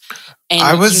friends,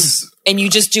 and you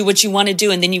just do what you want to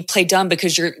do, and then you play dumb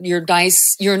because you're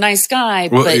nice. You're a nice guy.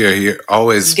 Well, but he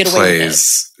always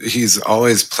plays. He's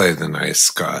always played the nice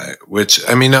guy, which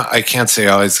I mean, I can't say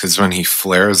always, because when he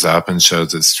flares up and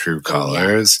shows his true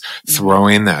colors,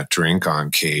 throwing that drink on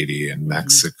Katie in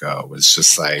Mexico was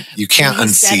just like, you can't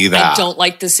unsee that. I don't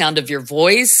like the sound of your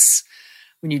voice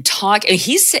when you talk. And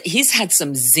he's had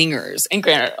some zingers. And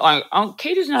granted,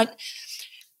 Katie's not.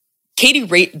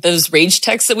 Those rage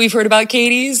texts that we've heard about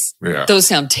Katie's, those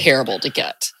sound terrible to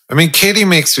get. I mean, Katie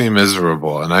makes me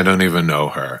miserable, and I don't even know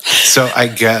her, so I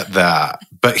get that.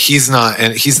 But he's not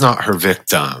her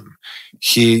victim.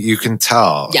 You can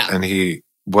tell, and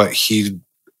what he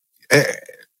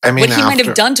might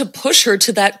have done to push her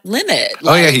to that limit.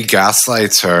 He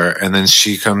gaslights her, and then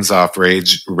she comes off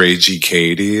ragey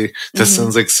Katie. This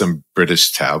sounds like some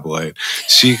British tabloid.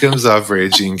 She comes off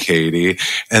raging Katie,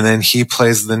 and then he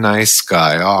plays the nice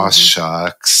guy. Oh,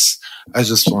 shucks. I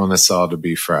just want us all to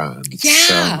be friends. Yeah.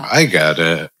 So I get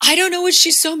it. I don't know what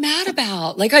she's so mad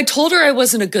about. Like, I told her I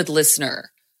wasn't a good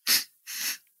listener.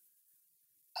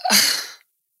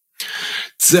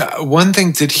 One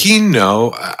thing, did he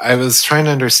know? I was trying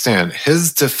to understand.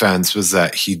 His defense was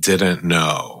that he didn't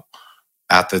know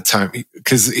at the time,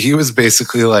 because he was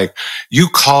basically like, you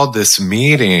called this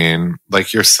meeting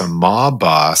like you're some mob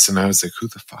boss. And I was like, who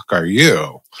the fuck are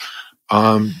you?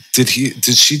 Did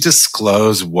she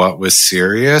disclose what was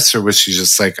serious, or was she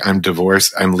just like, I'm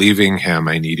divorced, I'm leaving him,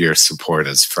 I need your support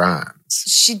as friends?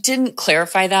 She didn't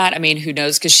clarify that. I mean, who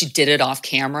knows? Because she did it off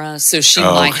camera. So she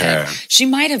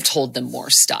might have told them more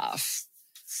stuff.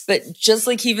 But just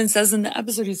like he even says in the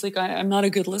episode, he's like, I'm not a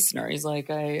good listener. He's like,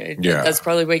 that's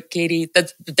probably why Katie,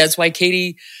 that's why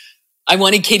Katie, I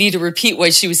wanted Katie to repeat why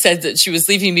she said that she was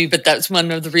leaving me, but that's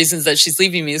one of the reasons that she's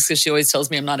leaving me is because she always tells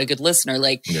me I'm not a good listener.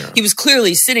 Like, he was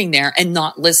clearly sitting there and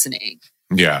not listening.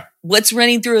 Yeah. What's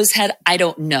running through his head? I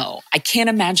don't know. I can't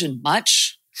imagine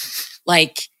much.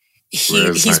 Like,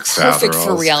 he's perfect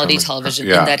for reality television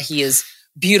in that he is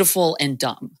beautiful and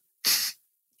dumb.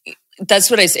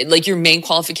 That's what I say. Like, your main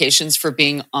qualifications for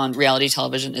being on reality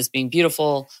television is being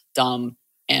beautiful, dumb,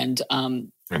 and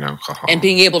alcohol. And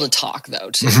being able to talk,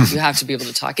 though, too. You have to be able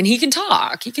to talk. And he can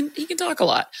talk. He can talk a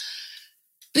lot.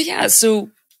 But yeah, so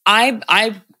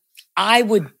I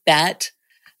would bet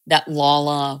that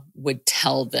Lala would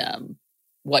tell them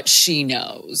what she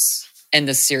knows and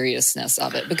the seriousness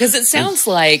of it. Because it sounds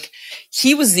like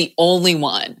he was the only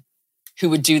one who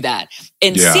would do that.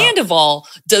 And Sandoval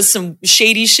does some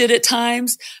shady shit at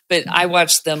times, but I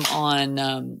watched them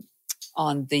on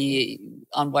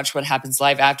Watch What Happens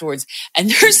Live afterwards. And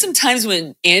there's some times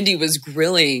when Andy was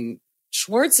grilling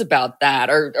Schwartz about that,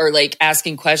 or like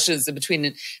asking questions in between,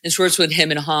 and Schwartz with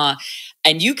him and Ha.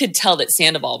 And you could tell that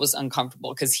Sandoval was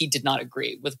uncomfortable because he did not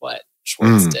agree with what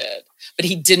Schwartz did, but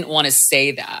he didn't want to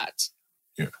say that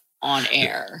on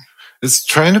air. It's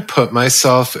trying to put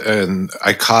myself in.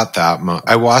 I caught that.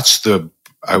 I watched the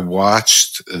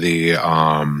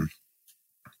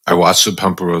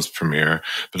Pump Rose premiere,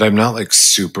 but I'm not like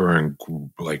super and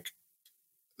like,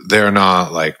 they're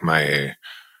not like my,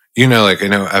 like I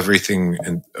know everything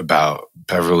about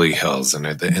Beverly Hills and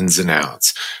the ins and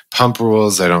outs. Pump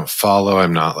Rules I don't follow.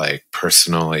 I'm not like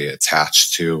personally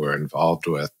attached to or involved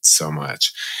with so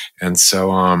much. And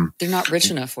so they're not rich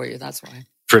enough for you. That's why.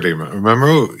 Pretty much.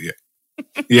 Remember?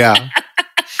 Yeah.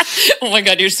 Oh my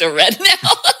God, you're so red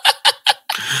now.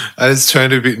 I was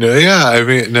trying to be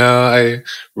I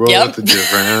roll with a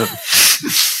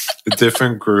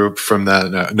different group from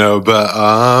that. But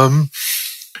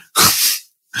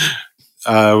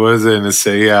What was I going to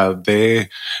say? Yeah,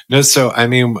 so I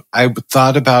mean, I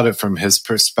thought about it from his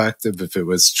perspective, if it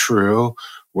was true,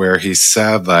 where he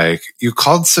said, like, you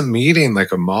called some meeting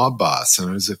like a mob boss. And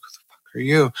I was like, who the fuck are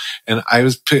you? And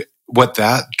what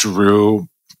that drew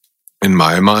in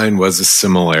my mind was a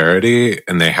similarity,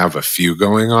 and they have a few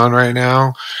going on right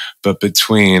now, but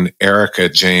between Erica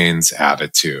Jane's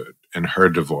attitude and her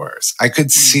divorce, I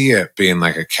could see it being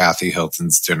like a Kathy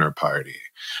Hilton's dinner party.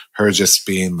 Her just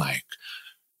being like,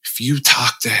 if you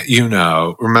talk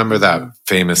to, remember that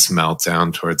famous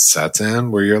meltdown towards set's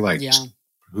end where you're like,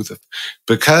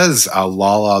 because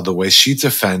Lala, the way she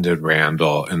defended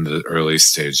Randall in the early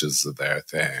stages of their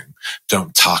thing,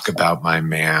 don't talk about my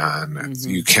man.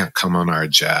 You can't come on our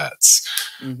jets.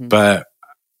 But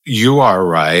you are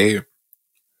right.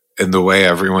 In the way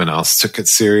everyone else took it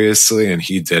seriously and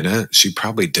he didn't, she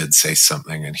probably did say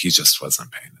something and he just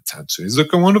wasn't paying attention. He's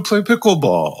like, I want to play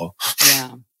pickleball.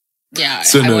 Yeah. Yeah,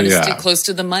 so I want to stick close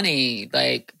to the money,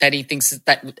 like that he thinks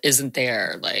that isn't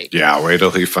there. Like, yeah, wait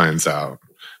till he finds out.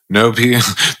 No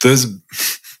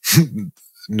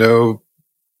no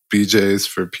BJs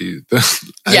for P.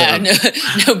 Yeah, no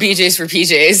BJs for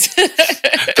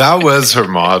PJs. That was her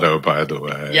motto, by the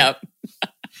way. Yep.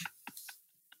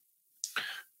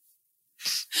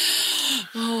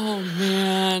 Oh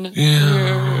man.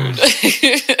 Yeah.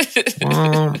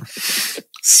 Well,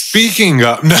 speaking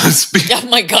of, oh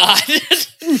my God.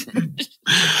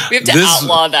 We have to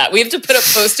outlaw that. We have to put up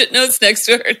Post-it notes next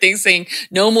to our thing saying,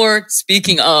 no more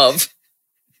speaking of.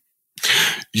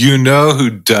 You know who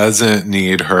doesn't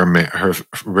need her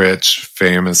rich,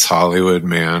 famous Hollywood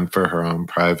man for her own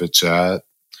private jet?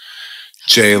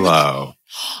 J-Lo.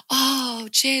 Oh,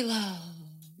 J-Lo.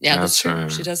 Yeah, that's true.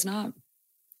 Right. She does not.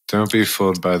 Don't be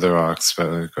fooled by the rocks,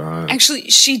 but God. Actually,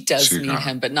 she does need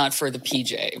him, but not for the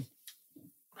PJ.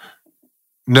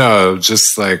 No,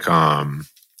 just like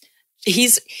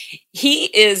he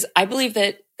is. I believe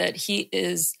that he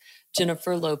is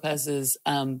Jennifer Lopez's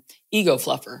ego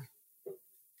fluffer.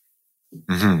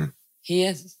 Mm-hmm. He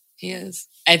is.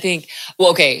 I think.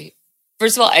 Well, okay.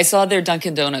 First of all, I saw their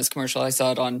Dunkin' Donuts commercial. I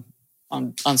saw it on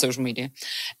social media,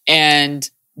 and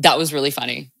that was really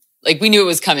funny. Like, we knew it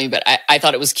was coming, but I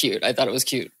thought it was cute.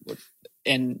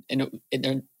 And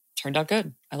it turned out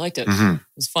good. I liked it. Mm-hmm. It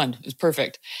was fun. It was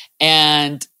perfect.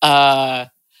 And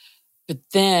but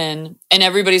then, and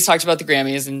everybody's talked about the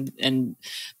Grammys and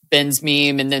Ben's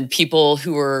meme, and then people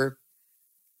who were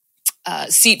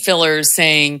seat fillers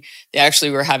saying they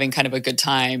actually were having kind of a good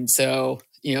time. So,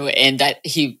 and that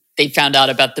they found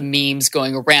out about the memes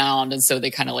going around, and so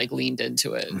they kind of like leaned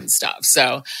into it and stuff.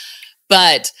 So,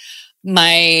 but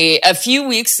a few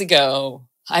weeks ago,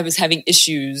 I was having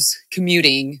issues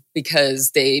commuting because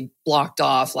they blocked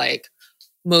off like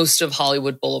most of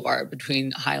Hollywood Boulevard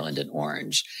between Highland and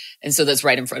Orange. And so that's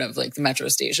right in front of like the metro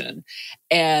station.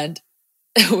 And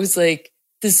it was like,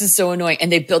 this is so annoying.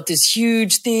 And they built this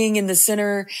huge thing in the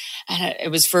center, and it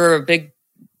was for a big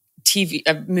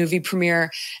movie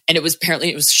premiere. And it was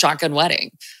Shotgun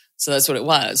Wedding. So that's what it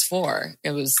was for.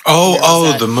 It was.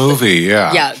 The movie.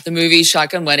 Yeah. Yeah. The movie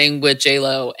Shotgun Wedding with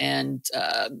J-Lo and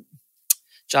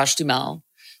Josh Duhamel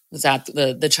was at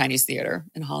the Chinese Theater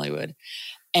in Hollywood.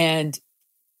 And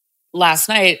last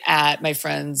night at my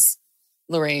friend's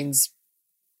Lorraine's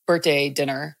birthday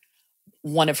dinner,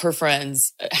 one of her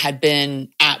friends had been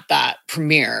at that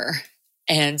premiere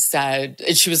and said,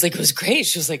 and she was like, it was great.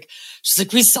 She's like,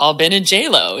 we saw Ben and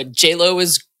J-Lo, and J-Lo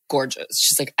was gorgeous.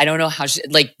 She's like, I don't know how she's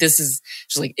like, she's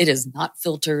like, it is not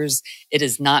filters. It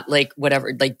is not like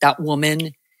whatever. Like, that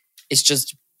woman is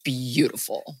just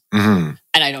beautiful. Mm-hmm.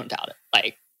 And I don't doubt it.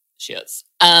 Like, she is.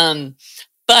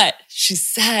 But she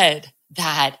said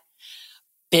that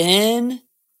Ben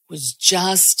was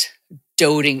just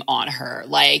doting on her.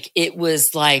 Like, it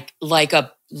was like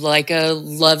a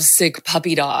lovesick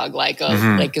puppy dog, like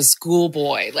a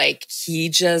schoolboy. Like, he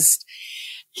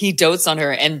dotes on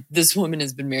her. And this woman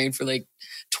has been married for like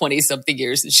 20 something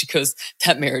years. And she goes,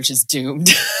 that marriage is doomed.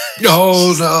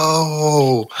 Oh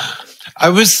no. I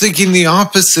was thinking the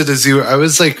opposite as you. I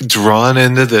was like drawn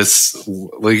into this,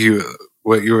 like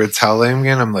what you were telling me,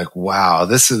 and I'm like, wow,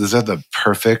 this is the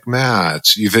perfect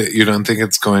match. You don't think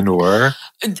it's going to work?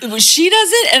 She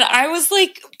doesn't, and I was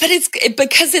like, but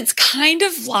because it's kind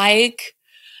of like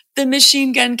the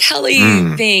Machine Gun Kelly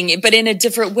thing, but in a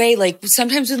different way. Like,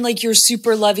 sometimes when like you're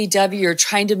super lovey-dovey, you're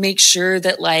trying to make sure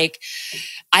that, like,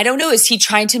 I don't know, is he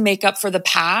trying to make up for the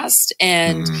past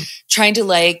and trying to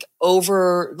like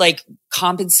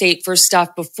compensate for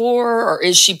stuff before, or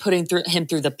is she putting him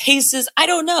through the paces? I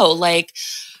don't know. Like,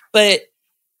 but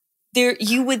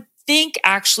you would think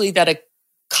actually that a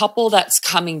couple that's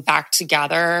coming back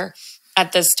together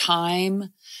at this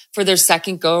time for their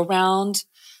second go around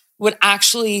would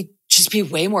actually just be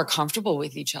way more comfortable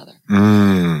with each other.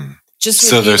 Just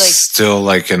so they're still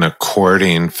like in a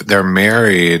courting. They're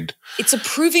married. It's a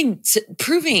proving.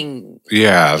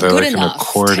 Yeah, they're good like in a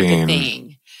courting type of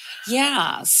thing.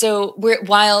 Yeah. So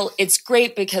while it's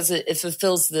great because it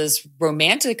fulfills this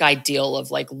romantic ideal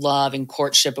of like love and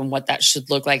courtship and what that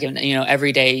should look like, and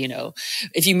every day,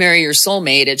 if you marry your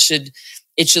soulmate, it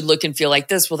should look and feel like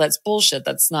this. Well, that's bullshit.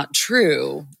 That's not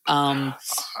true.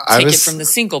 Take it from the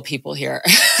single people here.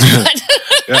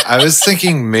 Yeah, I was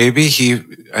thinking maybe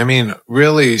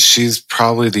really, she's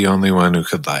probably the only one who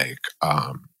could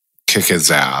kick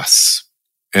his ass.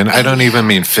 And I don't even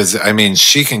mean physical. I mean,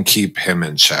 she can keep him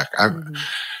in check. He's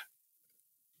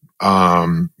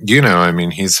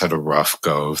had a rough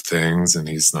go of things, and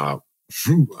he's not.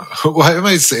 Why am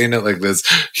I saying it like this?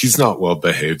 He's not well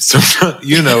behaved. So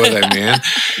you know what I mean?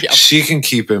 Yep. She can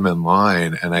keep him in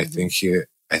line, and I think it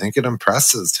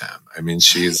impresses him. I mean,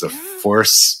 she's a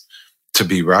force to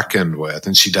be reckoned with,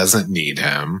 and she doesn't need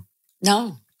him.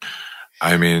 No.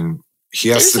 I mean, he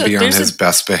has to be on his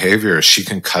best behavior. She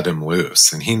can cut him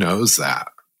loose, and he knows that.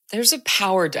 There's a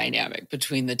power dynamic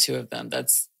between the two of them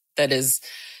that is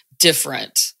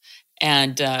different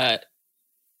and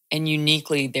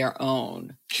uniquely their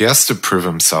own. He has to prove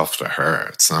himself to her.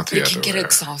 It's not the other way. It can get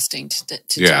exhausting to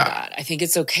do that. I think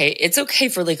it's okay. It's okay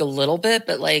for like a little bit,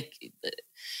 but like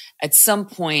at some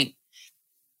point,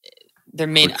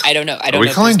 I don't know. Are we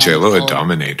calling J-Lo a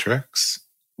dominatrix?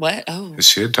 What? Oh. Is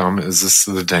she a dominant? Is this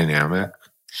the dynamic?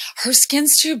 Her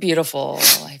skin's too beautiful,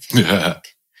 I feel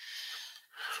like.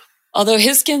 Although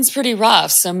his skin's pretty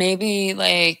rough, so maybe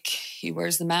like he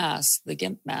wears the mask, the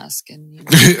gimp mask, and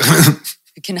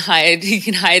he can hide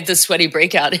the sweaty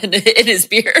breakout in his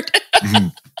beard.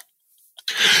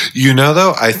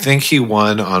 Though, I think he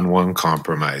won on one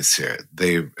compromise here.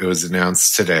 It was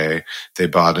announced today they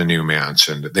bought a new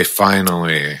mansion. They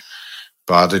finally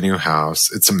bought a new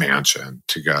house. It's a mansion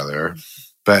together,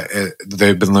 but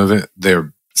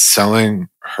they're selling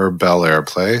her Bel Air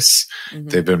place. Mm-hmm.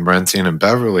 They've been renting in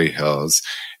Beverly Hills,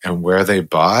 and where they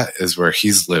bought is where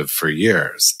he's lived for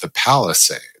years, the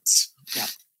Palisades. Yeah.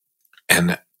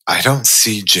 And I don't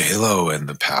see J-Lo in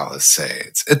the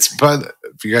Palisades. But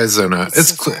if you guys don't know,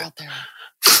 it's clear out there.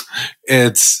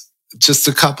 It's just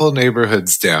a couple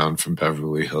neighborhoods down from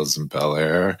Beverly Hills and Bel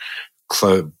Air,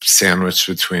 sandwiched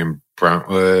between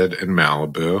Brentwood and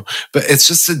Malibu. But it's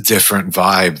just a different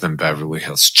vibe than Beverly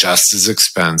Hills. Just as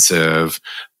expensive,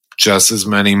 just as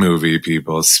many movie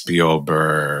people,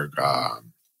 Spielberg,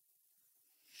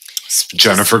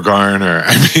 Jennifer Garner.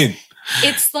 I mean,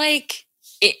 it's like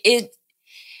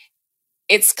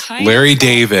it's kind Larry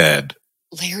David.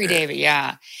 Larry David,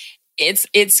 yeah.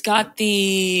 It's got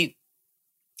the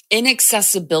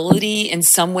inaccessibility in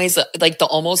some ways, like the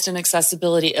almost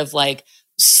inaccessibility of like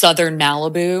Southern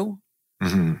Malibu,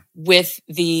 mm-hmm. with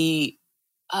the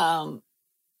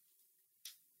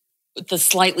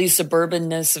slightly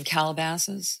suburbanness of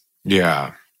Calabasas.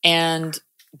 Yeah.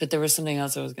 But there was something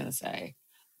else I was going to say.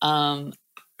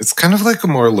 It's kind of like a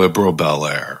more liberal Bel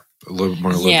Air. A little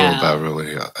more liberal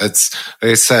Beverly Hills. It's,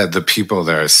 like I said, the people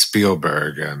there,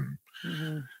 Spielberg and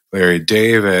mm-hmm. Larry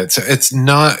David. So it's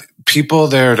not, people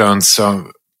there don't,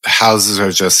 so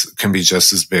houses can be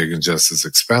just as big and just as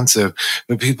expensive,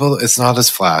 but it's not as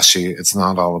flashy. It's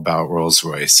not all about Rolls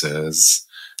Royces.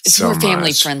 It's more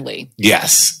family friendly.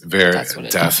 Yes, definitely.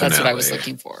 That's what I was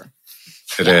looking for.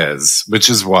 It is,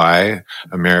 which is why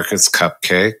America's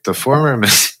Cupcake, the former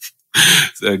Miss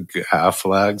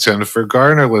Affleck, Jennifer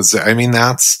Garner was. I mean,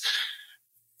 that's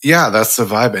the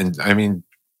vibe, and I mean,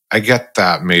 I get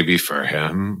that maybe for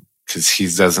him because he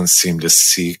doesn't seem to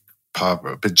seek pop,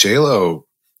 but J-Lo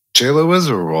was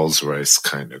a Rolls Royce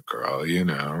kind of girl,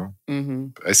 Mm-hmm.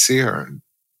 I see her in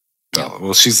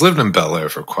well, she's lived in Bel Air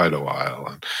for quite a while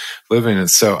and living in.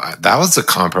 So that was a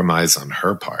compromise on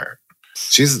her part.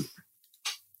 It's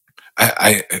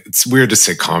weird to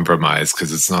say compromise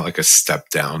because it's not like a step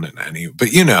down in any, but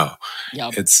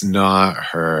it's not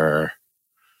her.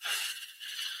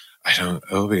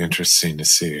 It'll be interesting to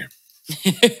see.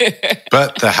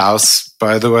 But the house,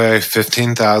 by the way,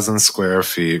 15,000 square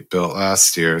feet, built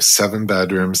last year, 7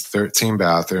 bedrooms, 13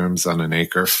 bathrooms on an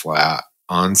acre flat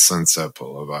on Sunset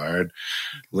Boulevard,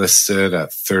 listed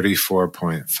at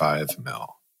 $34.5 million.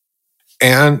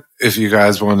 And if you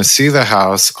guys want to see the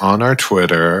house on our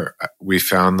Twitter, we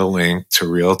found the link to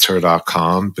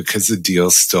realtor.com because the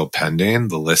deal's still pending.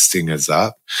 The listing is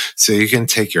up. So you can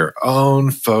take your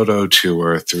own photo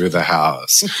tour through the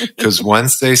house. Because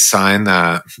once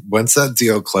that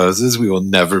deal closes, we will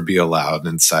never be allowed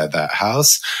inside that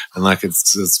house unless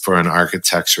it's for an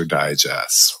architecture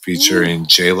digest featuring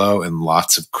J-Lo and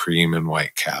lots of cream and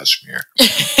white cashmere.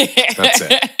 That's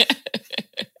it.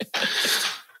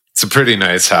 It's a pretty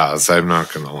nice house. I'm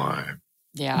not going to lie.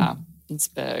 Yeah, it's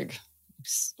big.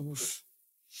 Oof.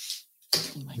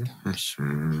 Oh my gosh.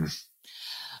 Mm-hmm.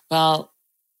 Well,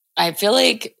 I feel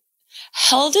like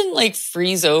hell didn't like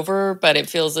freeze over, but it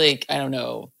feels like, I don't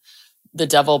know, the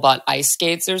devil bought ice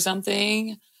skates or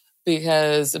something,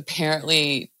 because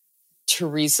apparently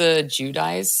Teresa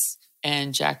Giudice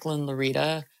and Jacqueline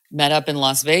Larita met up in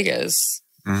Las Vegas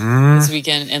this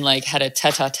weekend and like had a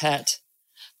tete-a-tete.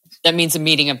 That means a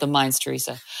meeting of the minds,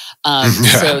 Teresa.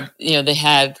 So, they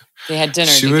had dinner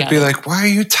She together. would be like, why are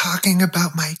you talking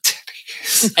about my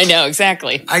titties? I know,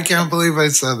 exactly. I can't believe I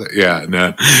said that. Yeah,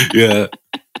 no. Yeah.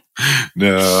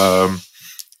 No.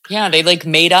 Yeah, they like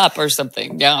made up or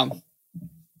something. Yeah.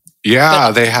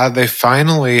 Yeah, they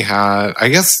finally had, I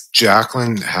guess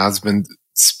Jacqueline has been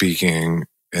speaking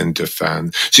in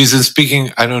defense. She's been speaking,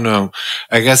 I don't know,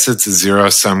 I guess it's a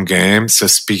zero-sum game. So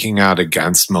speaking out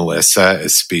against Melissa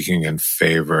is speaking in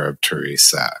favor of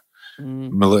Teresa.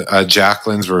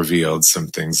 Jacqueline's revealed some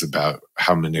things about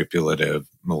how manipulative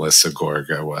Melissa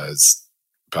Gorga was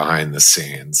behind the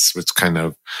scenes, which kind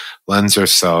of lends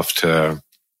herself to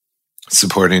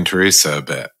supporting Teresa a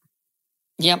bit.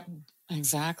 Yep,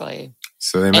 exactly.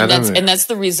 So they met and that's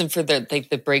the reason for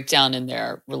the breakdown in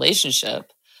their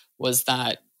relationship, was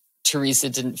that Teresa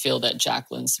didn't feel that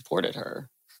Jacqueline supported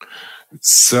her.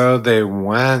 So they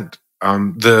went,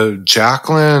 the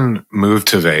Jacqueline moved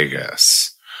to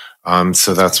Vegas.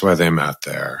 So that's why they met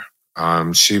there.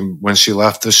 When she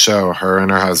left the show, her and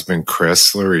her husband,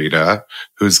 Chris Larita,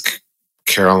 who's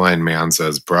Caroline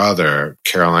Manza's brother,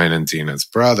 Caroline and Dina's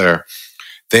brother,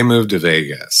 they moved to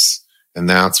Vegas. And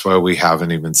that's why we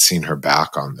haven't even seen her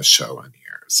back on the show in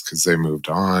years, because they moved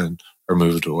on or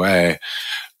moved away.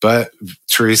 But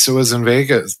Teresa was in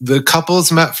Vegas. The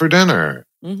couples met for dinner,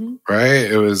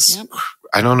 right? It was,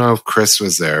 I don't know if Chris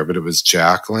was there, but it was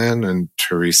Jacqueline and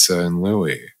Teresa and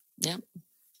Louie. Yep.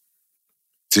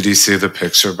 Did you see the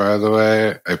picture, by the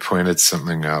way? I pointed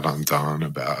something out on Dawn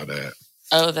about it.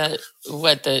 Oh, that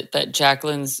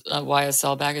Jacqueline's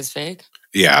YSL bag is fake?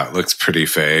 Yeah, it looks pretty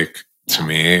fake to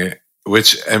me.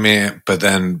 Which, I mean, but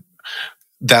then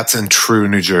that's in true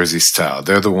New Jersey style.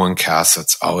 They're the one cast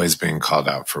that's always being called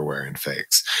out for wearing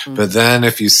fakes. But then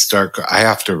if you start, I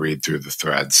have to read through the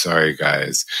thread. Sorry,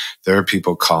 guys. There are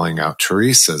people calling out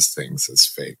Teresa's things as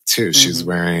fake too. She's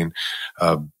wearing,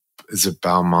 is it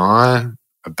Balmain?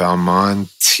 A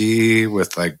Balmain tee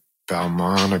with like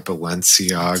Balmain or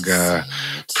Balenciaga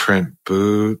print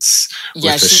boots with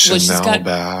a Chanel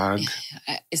bag.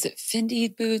 Is it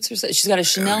Fendi boots or something? She's got a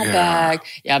Chanel bag.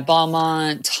 Yeah,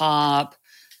 Balmain top.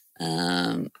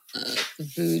 The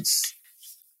boots,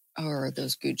 or are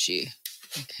those Gucci?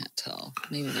 I can't tell.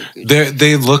 Maybe they're Gucci.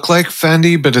 They look like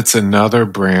Fendi, but it's another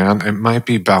brand. It might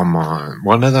be Balmain.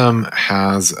 One of them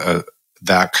has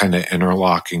that kind of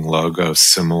interlocking logo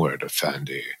similar to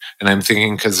Fendi. And I'm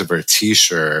thinking because of her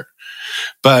t-shirt.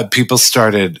 But people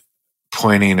started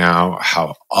pointing out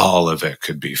how all of it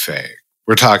could be fake.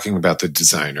 We're talking about the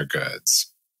designer goods.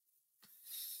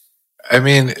 I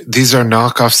mean, these are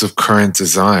knockoffs of current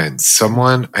designs.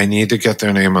 Someone, I need to get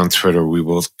their name on Twitter. We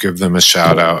will give them a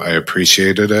shout out. I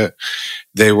appreciated it.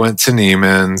 They went to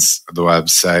Neiman's, the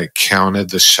website, counted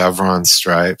the chevron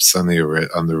stripes on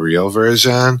the real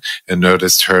version, and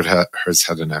noticed hers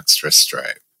had an extra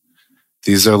stripe.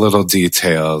 These are little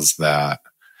details that,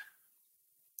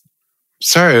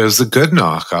 sorry, it was a good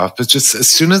knockoff, but just as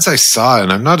soon as I saw it,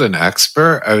 and I'm not an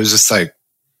expert, I was just like,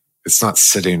 it's not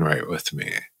sitting right with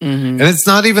me. And it's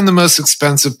not even the most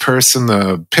expensive purse in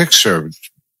the picture.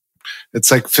 It's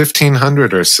like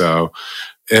 $1,500 or so.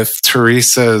 If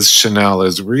Teresa's Chanel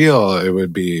is real, it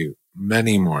would be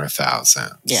many more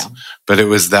thousands. Yeah. But it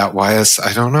was that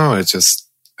I don't know. It just,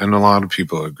 and a lot of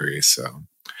people agree. So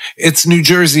it's New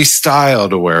Jersey style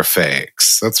to wear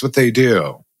fakes. That's what they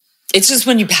do. It's just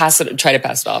when you try to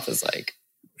pass it off as like,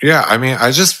 yeah, I mean,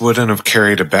 I just wouldn't have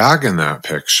carried a bag in that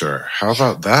picture. How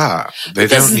about that? They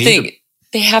that's don't the need thing.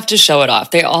 They have to show it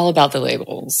off. They're all about the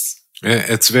labels.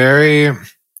 It's very,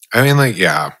 I mean, like,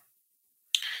 yeah,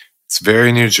 it's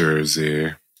very New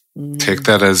Jersey. Take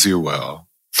that as you will.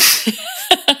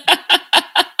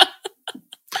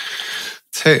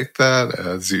 Take that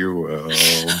as you will.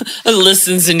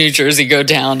 Listens in New Jersey go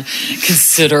down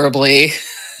considerably.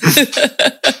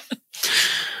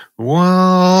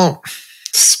 Well,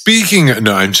 speaking of...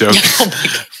 No, I'm joking.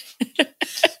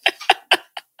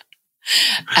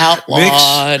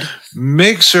 Outlawed.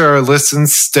 Make sure our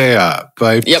listens stay up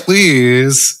by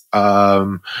please...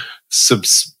 what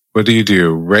do you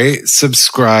do? Rate,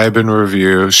 subscribe, and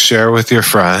review. Share with your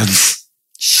friends.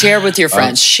 Share with your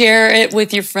friends. Share it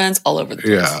with your friends all over the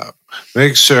place. Yeah.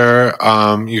 Make sure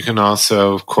you can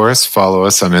also, of course, follow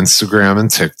us on Instagram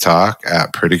and TikTok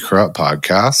at Pretty Corrupt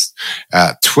Podcast,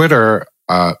 at Twitter,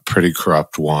 Pretty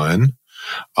Corrupt One.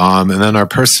 And then our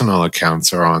personal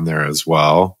accounts are on there as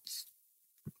well.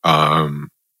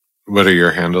 What are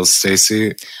your handles,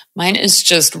 Stacey? Mine is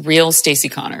just Real Stacey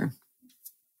Connor.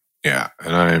 Yeah,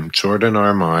 and I'm Jordan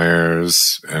R.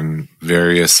 Myers and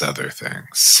various other things.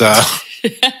 So,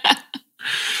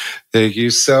 thank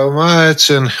you so much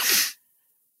and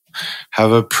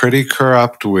have a pretty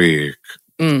corrupt week.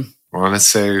 Want to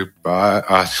say bye?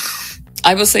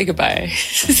 I will say goodbye.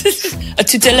 A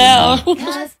tutelao.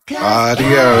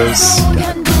 Adios.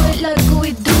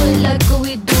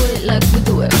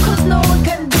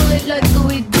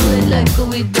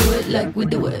 Like we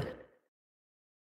do it.